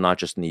problem not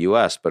just in the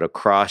US, but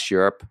across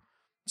Europe.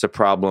 It's a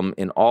problem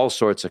in all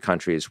sorts of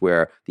countries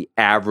where the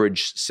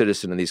average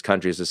citizen in these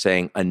countries is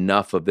saying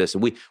enough of this.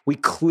 And we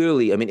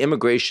clearly,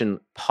 immigration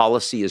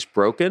policy is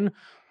broken,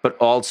 but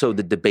also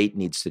the debate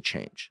needs to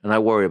change. And I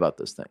worry about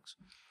those things.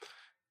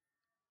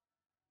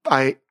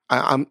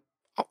 I'm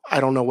I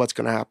don't know what's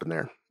going to happen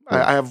there.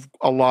 Yeah. I have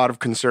a lot of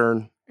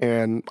concern,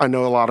 and I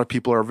know a lot of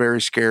people are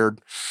very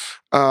scared.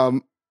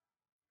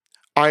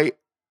 I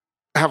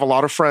have a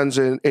lot of friends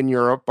in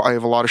Europe. I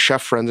have a lot of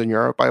chef friends in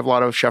Europe. I have a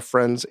lot of chef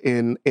friends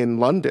in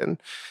London.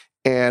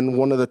 And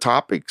one of the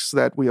topics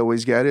that we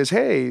always get is,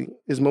 hey,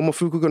 is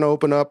Momofuku going to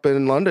open up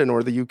in London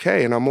or the UK?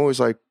 And I'm always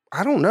like,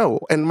 I don't know.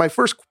 And my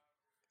first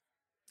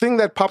thing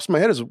that pops in my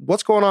head is,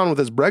 what's going on with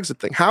this Brexit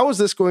thing? How is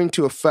this going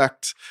to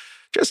affect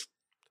just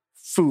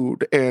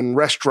food and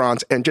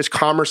restaurants and just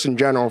commerce in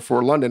general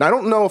for London? I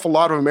don't know if a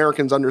lot of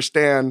Americans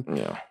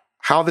understand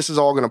how this is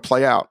all going to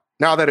play out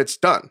now that it's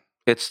done.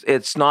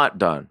 It's not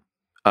done.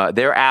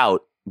 They're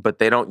out, but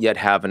they don't yet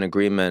have an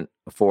agreement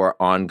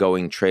for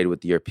ongoing trade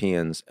with the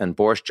Europeans. And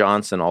Boris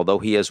Johnson, although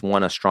he has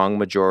won a strong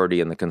majority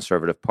in the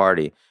Conservative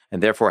Party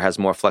and therefore has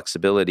more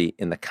flexibility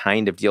in the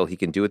kind of deal he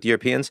can do with the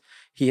Europeans,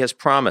 he has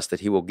promised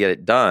that he will get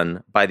it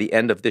done by the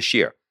end of this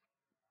year.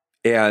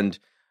 And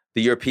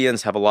the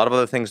Europeans have a lot of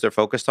other things they're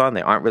focused on.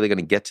 They aren't really going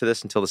to get to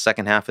this until the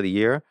second half of the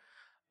year.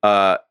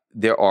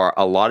 There are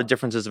a lot of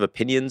differences of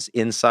opinions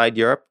inside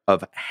Europe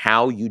of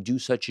how you do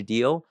such a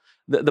deal.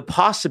 The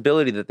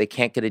possibility that they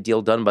can't get a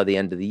deal done by the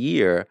end of the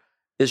year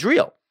is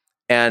real.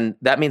 And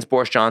that means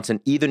Boris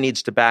Johnson either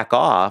needs to back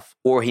off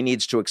or he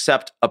needs to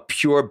accept a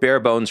pure bare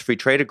bones free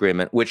trade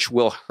agreement, which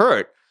will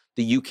hurt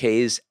the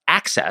UK's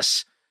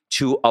access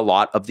to a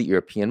lot of the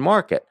European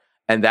market.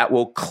 And that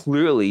will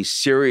clearly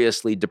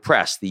seriously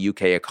depress the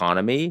UK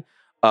economy,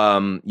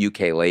 UK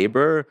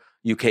labor,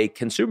 UK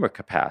consumer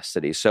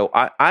capacity. So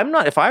I'm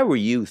not, if I were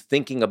you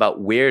thinking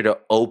about where to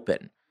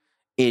open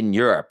in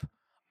Europe,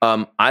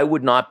 I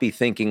would not be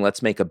thinking,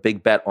 let's make a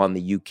big bet on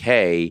the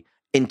UK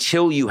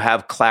until you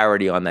have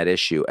clarity on that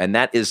issue. And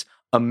that is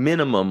a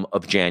minimum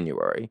of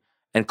January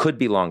and could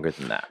be longer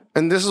than that.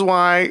 And this is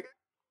why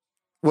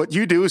what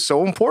you do is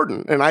so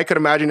important. And I could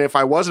imagine if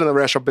I wasn't in the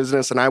restaurant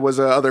business and I was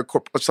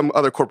some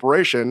other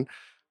corporation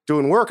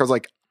doing work, I was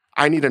like,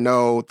 I need to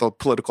know the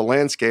political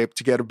landscape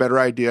to get a better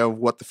idea of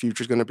what the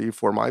future is going to be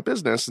for my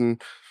business.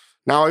 And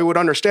now I would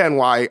understand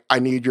why I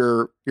need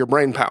your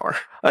brain power.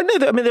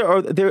 No, I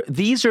mean,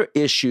 these are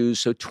issues.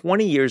 So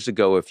 20 years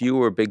ago, if you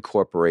were a big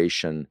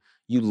corporation,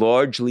 you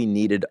largely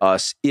needed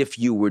us if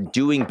you were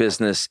doing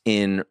business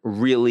in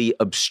really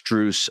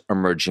abstruse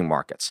emerging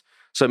markets.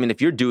 So, I mean,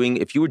 if you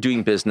were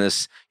doing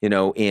business,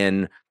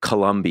 in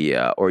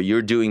Colombia or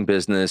you're doing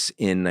business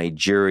in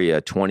Nigeria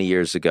 20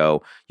 years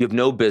ago, you have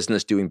no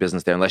business doing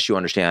business there unless you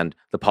understand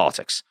the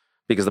politics,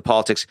 because the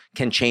politics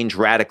can change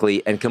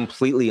radically and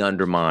completely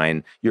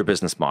undermine your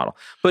business model.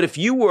 But if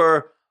you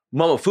were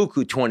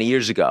Momofuku 20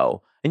 years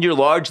ago and you're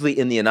largely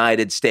in the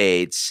United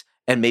States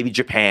and maybe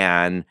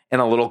Japan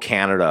and a little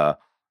Canada,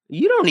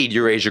 you don't need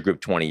Eurasia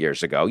Group 20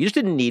 years ago. You just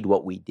didn't need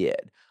what we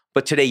did.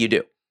 But today you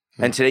do.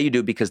 And today you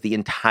do because the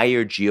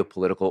entire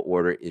geopolitical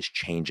order is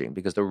changing,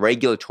 because the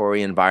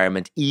regulatory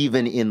environment,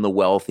 even in the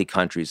wealthy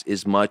countries,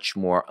 is much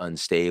more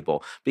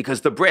unstable,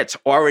 because the Brits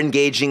are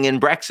engaging in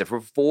Brexit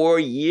for 4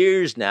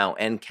 years now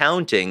and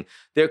counting.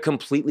 They're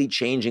completely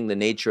changing the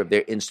nature of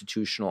their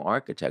institutional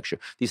architecture.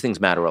 These things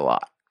matter a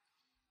lot.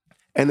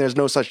 And is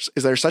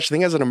there such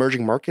thing as an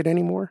emerging market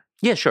anymore?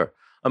 Yeah, sure.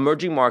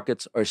 Emerging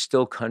markets are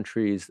still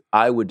countries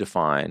I would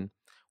define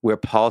where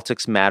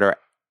politics matter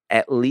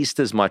at least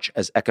as much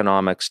as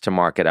economics to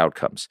market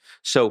outcomes.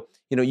 So,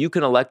 you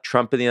can elect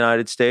Trump in the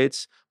United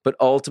States, but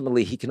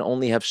ultimately he can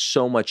only have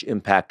so much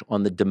impact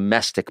on the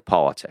domestic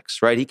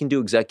politics, right? He can do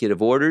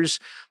executive orders,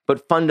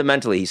 but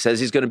fundamentally he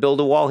says he's going to build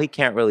a wall. He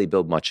can't really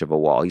build much of a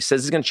wall. He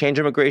says he's going to change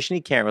immigration.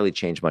 He can't really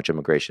change much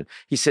immigration.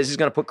 He says he's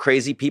going to put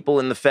crazy people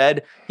in the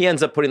Fed. He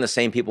ends up putting the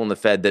same people in the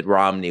Fed that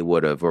Romney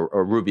would have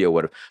or Rubio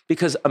would have,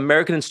 because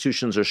American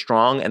institutions are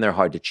strong and they're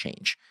hard to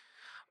change.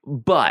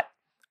 But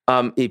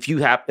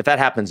if that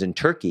happens in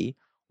Turkey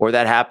or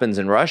that happens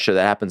in Russia,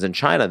 that happens in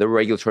China, the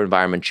regulatory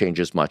environment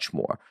changes much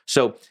more.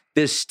 So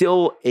there's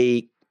still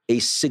a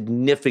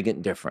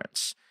significant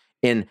difference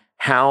in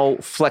how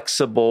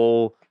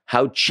flexible,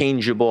 how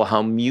changeable,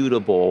 how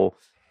mutable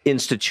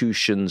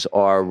institutions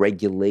are,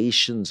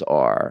 regulations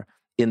are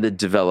in the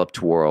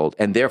developed world,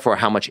 and therefore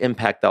how much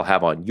impact they'll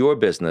have on your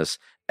business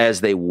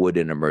as they would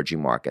in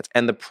emerging markets.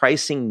 And the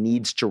pricing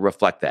needs to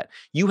reflect that.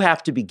 You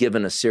have to be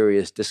given a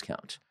serious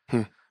discount.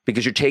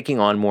 Because you're taking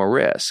on more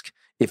risk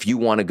if you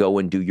want to go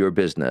and do your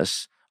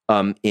business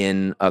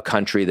in a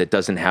country that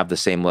doesn't have the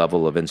same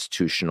level of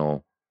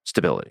institutional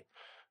stability.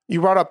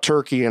 You brought up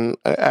Turkey, and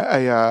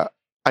I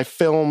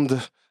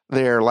filmed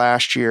there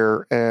last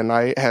year, and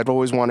I had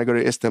always wanted to go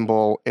to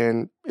Istanbul,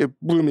 and it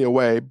blew me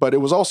away. But it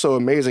was also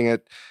amazing.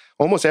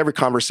 Almost every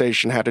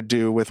conversation had to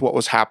do with what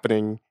was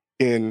happening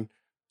in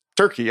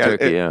Turkey.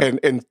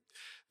 And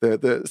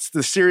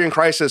the Syrian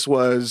crisis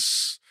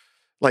was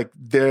like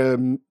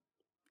the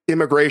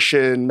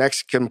immigration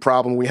Mexican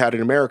problem we had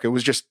in America. It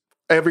was just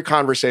every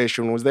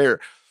conversation was there.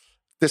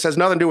 This has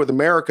nothing to do with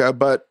America,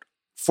 but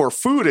for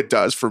food it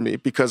does for me,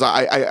 because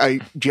I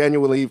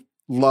genuinely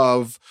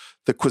love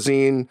the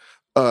cuisine.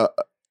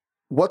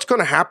 What's going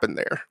to happen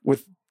there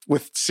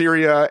with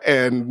Syria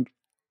and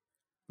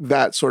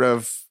that sort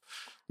of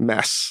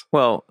mess?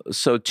 Well,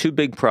 so two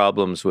big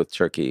problems with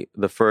Turkey.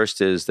 The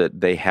first is that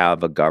they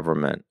have a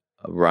government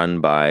run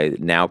by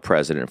now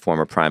President,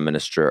 former Prime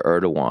Minister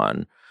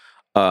Erdogan,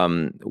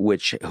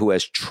 who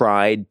has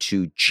tried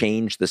to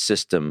change the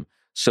system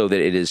so that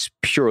it is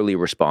purely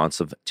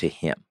responsive to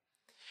him.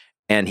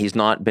 And he's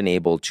not been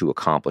able to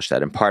accomplish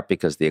that, in part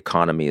because the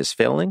economy is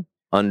failing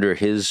under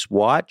his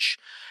watch,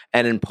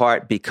 and in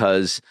part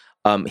because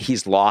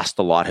he's lost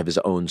a lot of his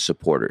own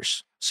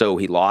supporters. So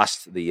he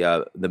lost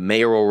the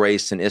mayoral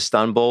race in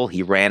Istanbul.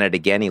 He ran it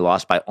again. He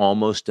lost by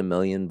almost 1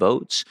 million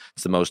votes.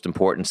 It's the most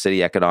important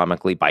city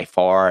economically by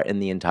far in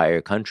the entire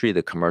country.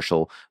 The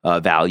commercial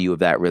value of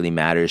that really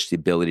matters. The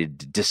ability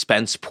to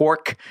dispense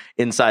pork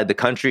inside the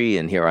country.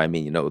 And here I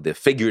mean, the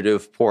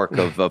figurative pork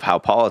of how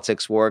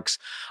politics works.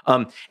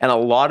 And a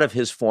lot of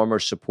his former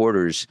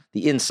supporters,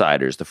 the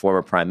insiders, the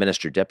former prime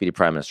minister, deputy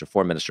prime minister,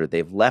 foreign minister,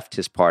 they've left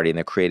his party and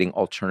they're creating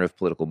alternative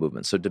political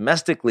movements. So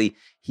domestically,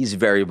 he's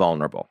very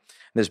vulnerable.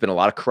 There's been a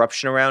lot of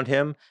corruption around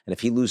him, and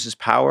if he loses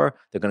power,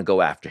 they're going to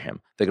go after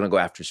him. They're going to go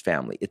after his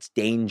family. It's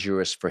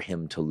dangerous for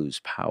him to lose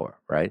power,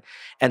 right?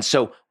 And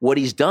so what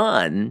he's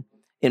done,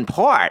 in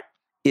part,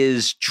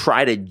 is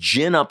try to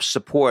gin up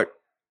support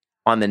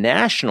on the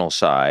national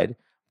side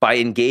by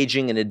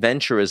engaging in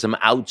adventurism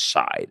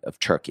outside of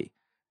Turkey,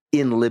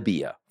 in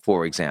Libya,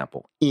 for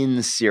example,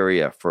 in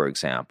Syria, for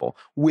example,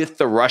 with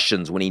the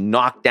Russians when he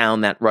knocked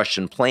down that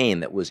Russian plane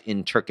that was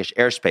in Turkish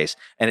airspace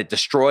and it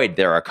destroyed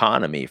their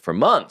economy for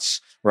months,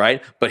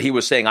 right? But he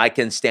was saying, I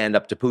can stand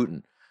up to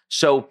Putin.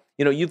 So,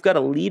 you've got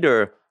a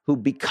leader who,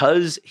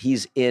 because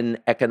he's in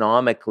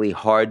economically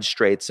hard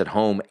straits at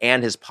home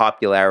and his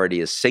popularity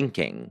is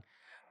sinking,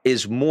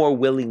 is more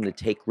willing to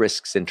take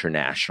risks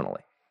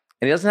internationally.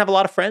 And he doesn't have a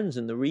lot of friends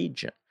in the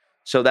region.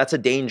 So that's a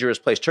dangerous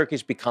place.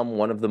 Turkey's become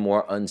one of the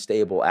more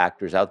unstable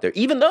actors out there.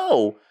 Even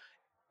though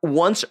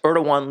once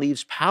Erdogan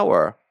leaves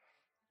power,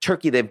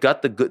 Turkey, they've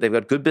got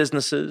good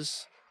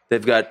businesses,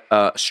 they've got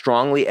a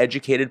strongly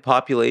educated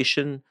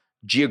population.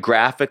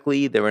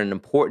 Geographically, they're in an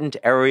important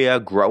area,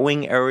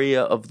 growing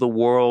area of the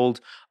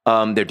world.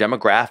 Their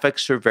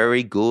demographics are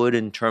very good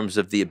in terms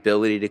of the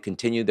ability to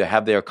continue to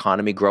have their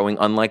economy growing,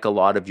 unlike a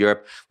lot of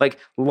Europe. Like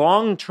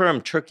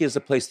long-term, Turkey is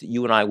a place that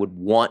you and I would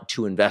want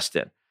to invest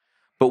in.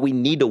 But we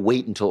need to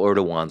wait until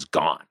Erdogan's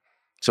gone.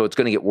 So it's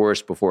going to get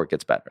worse before it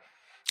gets better.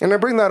 And I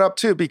bring that up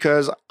too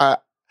because I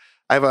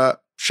have a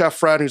chef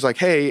friend who's like,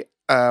 hey,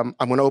 I'm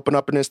going to open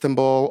up in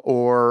Istanbul,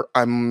 or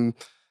I want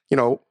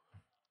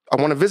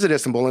to visit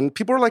Istanbul. And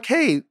people are like,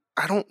 hey,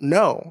 I don't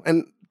know.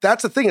 And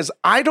that's the thing is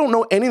I don't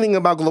know anything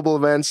about global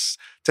events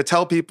to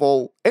tell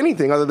people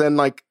anything other than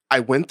like, I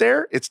went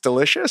there, it's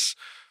delicious.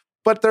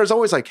 But there's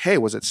always like, hey,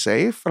 was it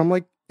safe? And I'm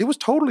like, it was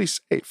totally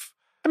safe.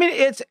 I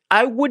mean,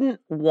 I wouldn't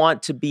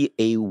want to be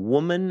a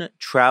woman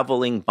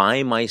traveling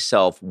by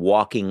myself,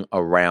 walking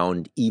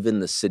around even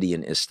the city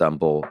in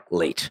Istanbul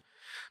late,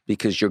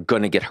 because you're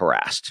going to get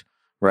harassed,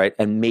 right?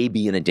 And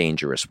maybe in a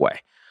dangerous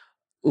way.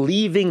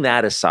 Leaving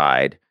that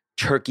aside,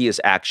 Turkey is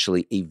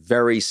actually a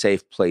very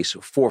safe place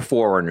for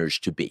foreigners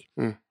to be,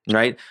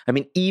 right? I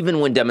mean, even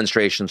when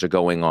demonstrations are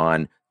going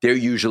on, they're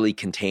usually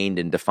contained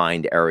in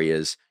defined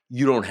areas.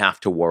 You don't have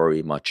to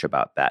worry much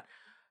about that.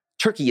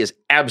 Turkey is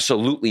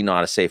absolutely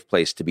not a safe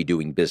place to be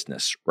doing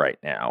business right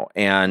now.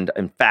 And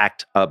in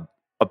fact,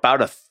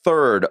 about a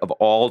third of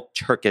all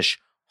Turkish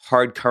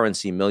hard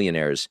currency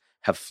millionaires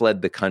have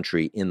fled the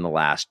country in the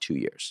last 2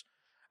 years.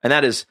 And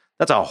that's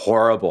a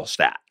horrible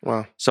stat.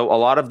 Wow. So a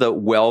lot of the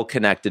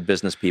well-connected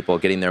business people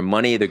getting their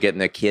money, they're getting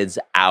their kids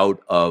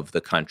out of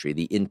the country.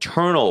 The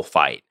internal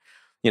fight,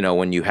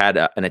 when you had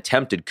an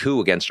attempted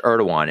coup against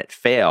Erdogan, it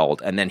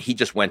failed. And then he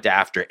just went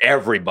after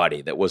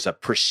everybody that was a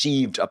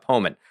perceived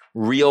opponent.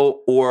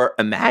 Real or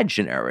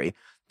imaginary,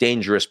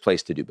 dangerous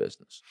place to do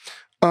business.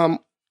 I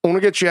want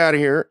to get you out of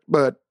here,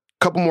 but a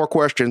couple more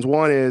questions.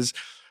 One is,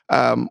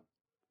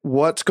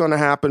 what's going to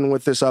happen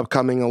with this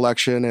upcoming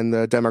election and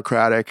the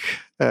Democratic,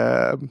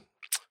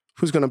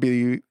 who's going to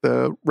be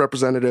the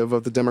representative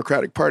of the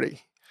Democratic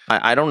Party?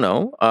 I don't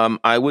know.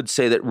 I would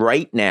say that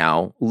right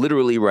now,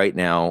 literally right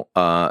now,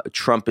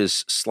 Trump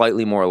is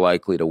slightly more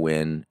likely to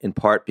win, in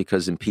part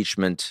because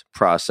impeachment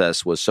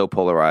process was so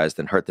polarized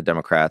and hurt the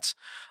Democrats.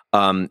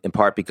 In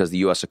part because the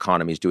U.S.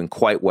 economy is doing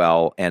quite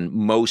well, and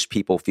most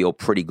people feel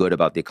pretty good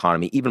about the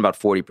economy. Even about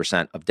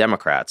 40% of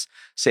Democrats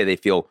say they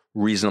feel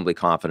reasonably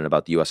confident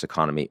about the U.S.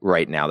 economy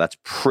right now. That's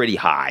pretty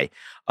high,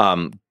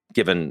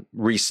 given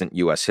recent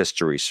U.S.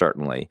 history,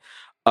 certainly.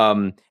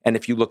 And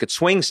if you look at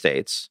swing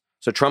states,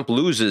 so Trump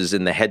loses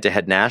in the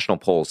head-to-head national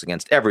polls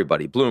against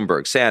everybody,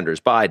 Bloomberg, Sanders,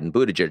 Biden,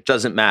 Buttigieg,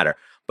 doesn't matter.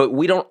 But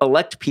we don't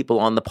elect people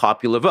on the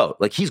popular vote.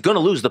 Like, he's going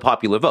to lose the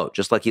popular vote,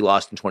 just like he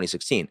lost in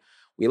 2016.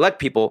 We elect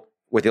people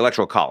with the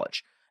Electoral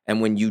College.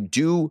 And when you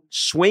do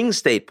swing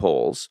state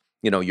polls,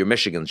 your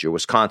Michigans, your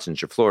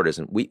Wisconsins, your Floridas,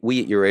 and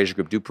we at Eurasia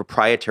Group do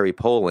proprietary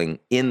polling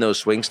in those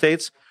swing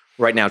states,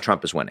 right now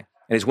Trump is winning.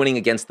 And he's winning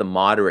against the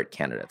moderate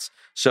candidates.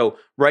 So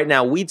right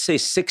now we'd say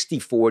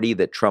 60-40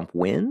 that Trump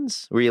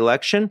wins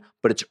re-election,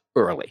 but it's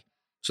early.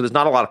 So there's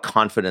not a lot of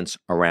confidence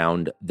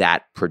around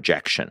that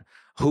projection.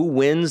 who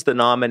wins the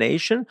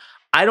nomination,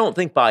 I don't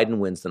think Biden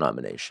wins the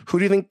nomination. Who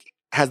do you think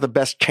has the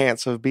best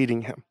chance of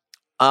beating him?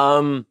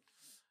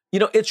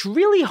 It's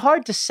really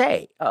hard to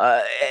say.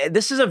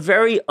 This is a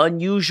very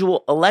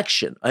unusual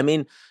election. I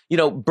mean,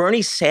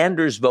 Bernie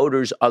Sanders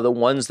voters are the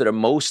ones that are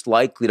most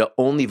likely to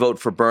only vote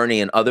for Bernie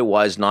and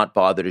otherwise not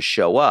bother to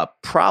show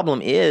up.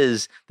 Problem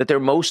is that they're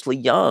mostly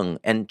young.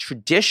 And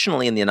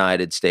traditionally in the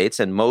United States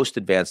and most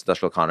advanced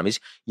industrial economies,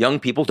 young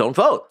people don't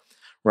vote.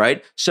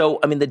 Right. So,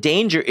 I mean, the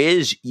danger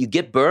is you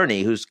get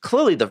Bernie, who's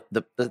clearly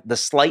the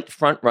slight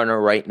front runner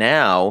right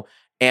now,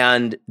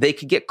 and they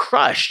could get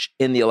crushed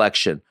in the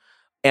election.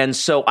 And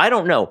so I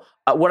don't know.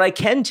 What I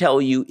can tell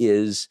you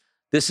is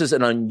this is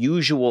an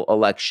unusual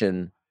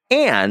election,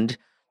 and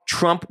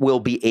Trump will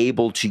be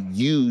able to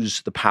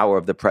use the power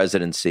of the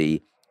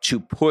presidency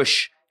to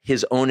push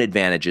his own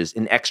advantages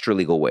in extra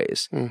legal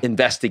ways,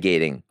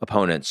 investigating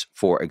opponents,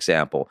 for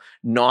example,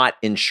 not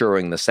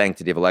ensuring the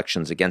sanctity of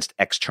elections against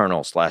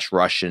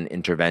external/Russian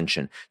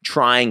intervention,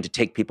 trying to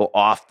take people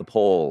off the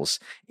polls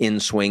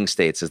in swing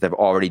states, as they've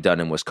already done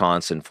in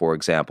Wisconsin, for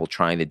example,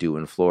 trying to do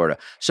in Florida.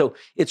 So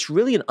it's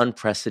really an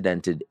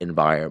unprecedented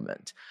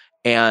environment.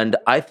 And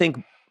I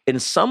think in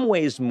some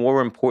ways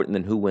more important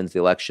than who wins the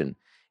election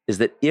is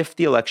that if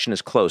the election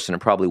is close, and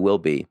it probably will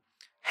be,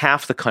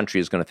 half the country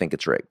is going to think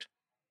it's rigged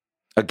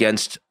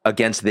against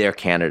their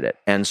candidate.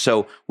 And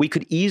so we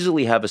could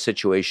easily have a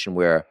situation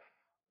where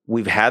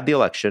we've had the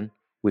election,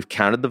 we've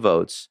counted the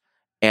votes,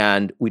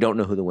 and we don't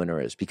know who the winner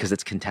is because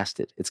it's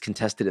contested. It's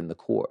contested in the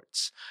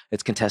courts.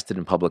 It's contested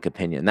in public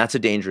opinion. That's a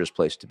dangerous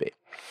place to be.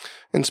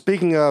 And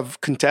speaking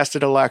of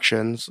contested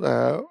elections,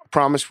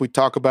 promise we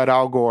talk about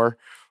Al Gore.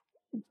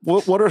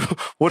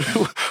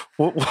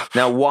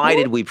 Now, why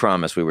did we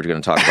promise we were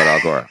going to talk about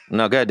Al Gore?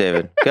 No, good,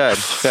 David. Good.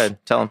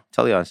 Tell the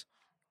audience.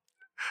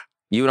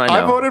 You and I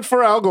know. I voted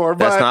for Al Gore,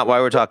 but that's not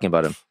why we're talking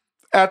about him.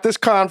 At this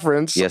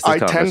conference, I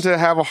tend to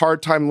have a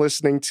hard time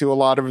listening to a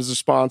lot of his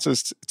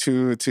responses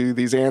to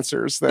these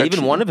answers.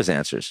 Even one of his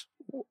answers.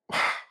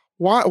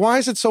 Why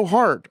is it so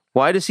hard?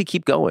 Why does he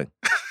keep going?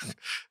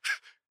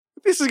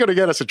 This is going to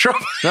get us in trouble.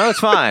 No, it's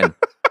fine.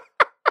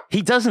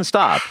 He doesn't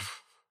stop.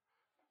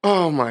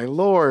 Oh, my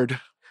Lord.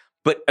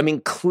 But, I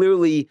mean,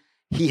 clearly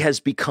he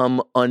has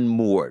become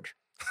unmoored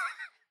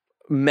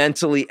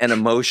mentally and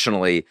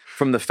emotionally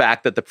from the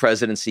fact that the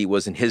presidency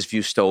was, in his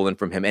view, stolen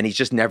from him, and he's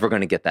just never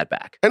going to get that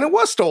back. And it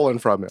was stolen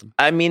from him.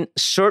 I mean,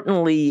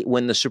 certainly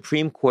when the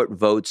Supreme Court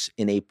votes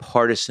in a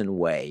partisan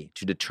way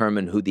to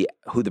determine who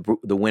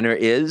the winner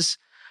is,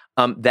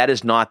 that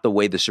is not the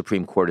way the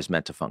Supreme Court is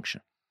meant to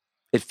function.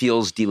 It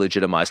feels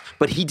delegitimized.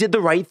 But he did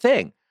the right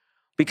thing,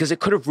 because it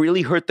could have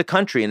really hurt the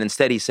country. And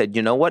instead he said,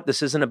 you know what?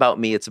 This isn't about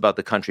me. It's about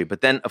the country.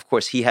 But then, of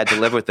course, he had to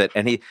live with it.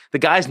 And the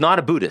guy's not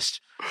a Buddhist,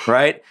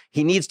 right?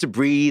 He needs to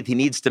breathe. He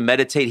needs to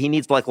meditate. He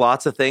needs like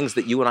lots of things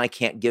that you and I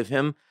can't give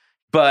him.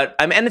 But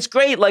I mean, and it's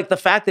great, like the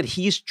fact that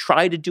he's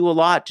tried to do a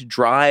lot to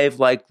drive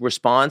like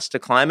response to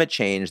climate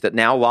change that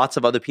now lots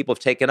of other people have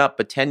taken up.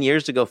 But 10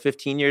 years ago,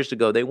 15 years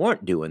ago, they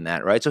weren't doing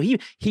that, right? So he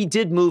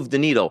did move the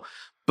needle.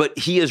 But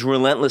he is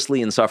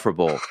relentlessly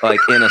insufferable,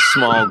 like in a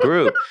small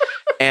group.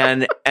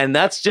 And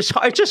that's just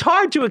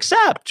hard to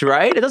accept,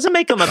 right? It doesn't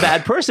make him a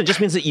bad person. It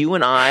just means that you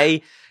and I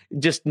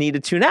just need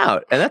to tune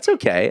out. And that's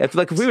okay. I feel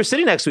like if we were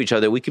sitting next to each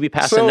other, we could be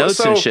passing notes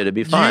and shit. It'd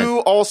be fine. You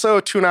also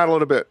tune out a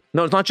little bit.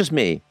 No, it's not just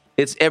me.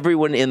 It's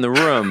everyone in the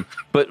room.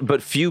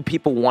 But few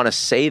people want to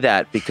say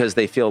that because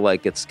they feel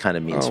like it's kind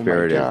of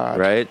mean-spirited,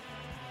 right?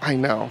 I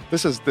know.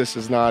 This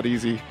is not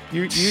easy.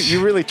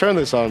 You really turned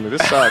this on me.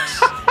 This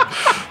sucks.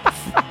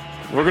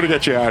 We're going to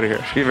get you out of here.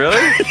 You really?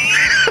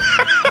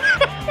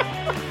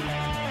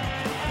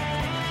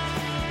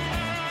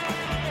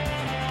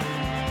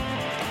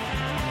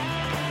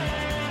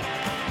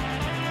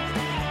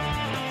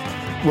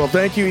 Well,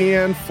 thank you,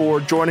 Ian, for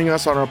joining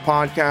us on our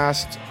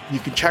podcast. You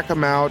can check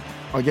him out,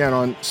 again,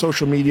 on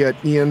social media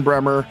at Ian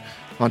Bremmer,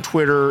 on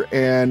Twitter,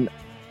 and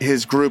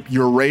his group,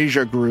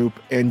 Eurasia Group,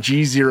 and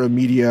G0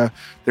 Media.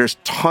 There's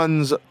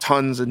tons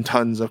and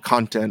tons of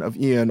content of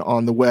Ian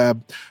on the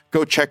web.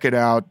 Go check it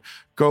out.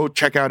 Go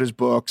check out his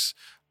books.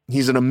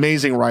 He's an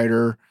amazing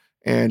writer,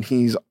 and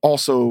he's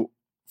also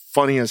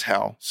funny as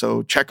hell.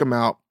 So check him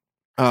out.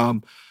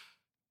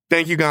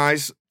 Thank you,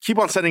 guys. Keep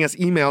on sending us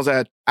emails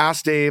at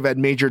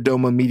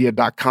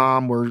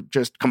askdave@majordomomedia.com. We're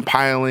just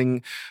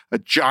compiling a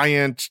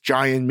giant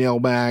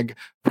mailbag.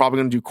 Probably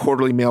going to do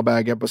quarterly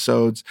mailbag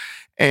episodes.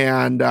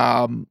 And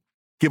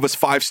give us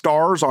 5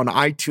 stars on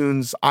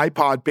iTunes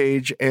iPod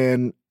page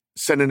and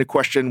send in a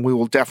question. We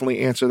will definitely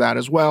answer that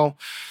as well.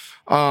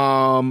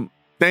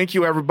 Thank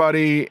you,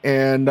 everybody.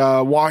 And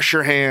wash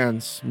your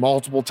hands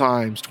multiple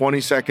times,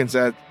 20 seconds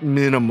at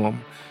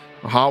minimum,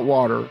 hot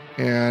water.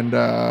 And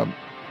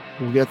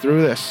we'll get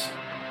through this.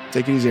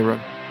 Take it easy,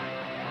 everyone.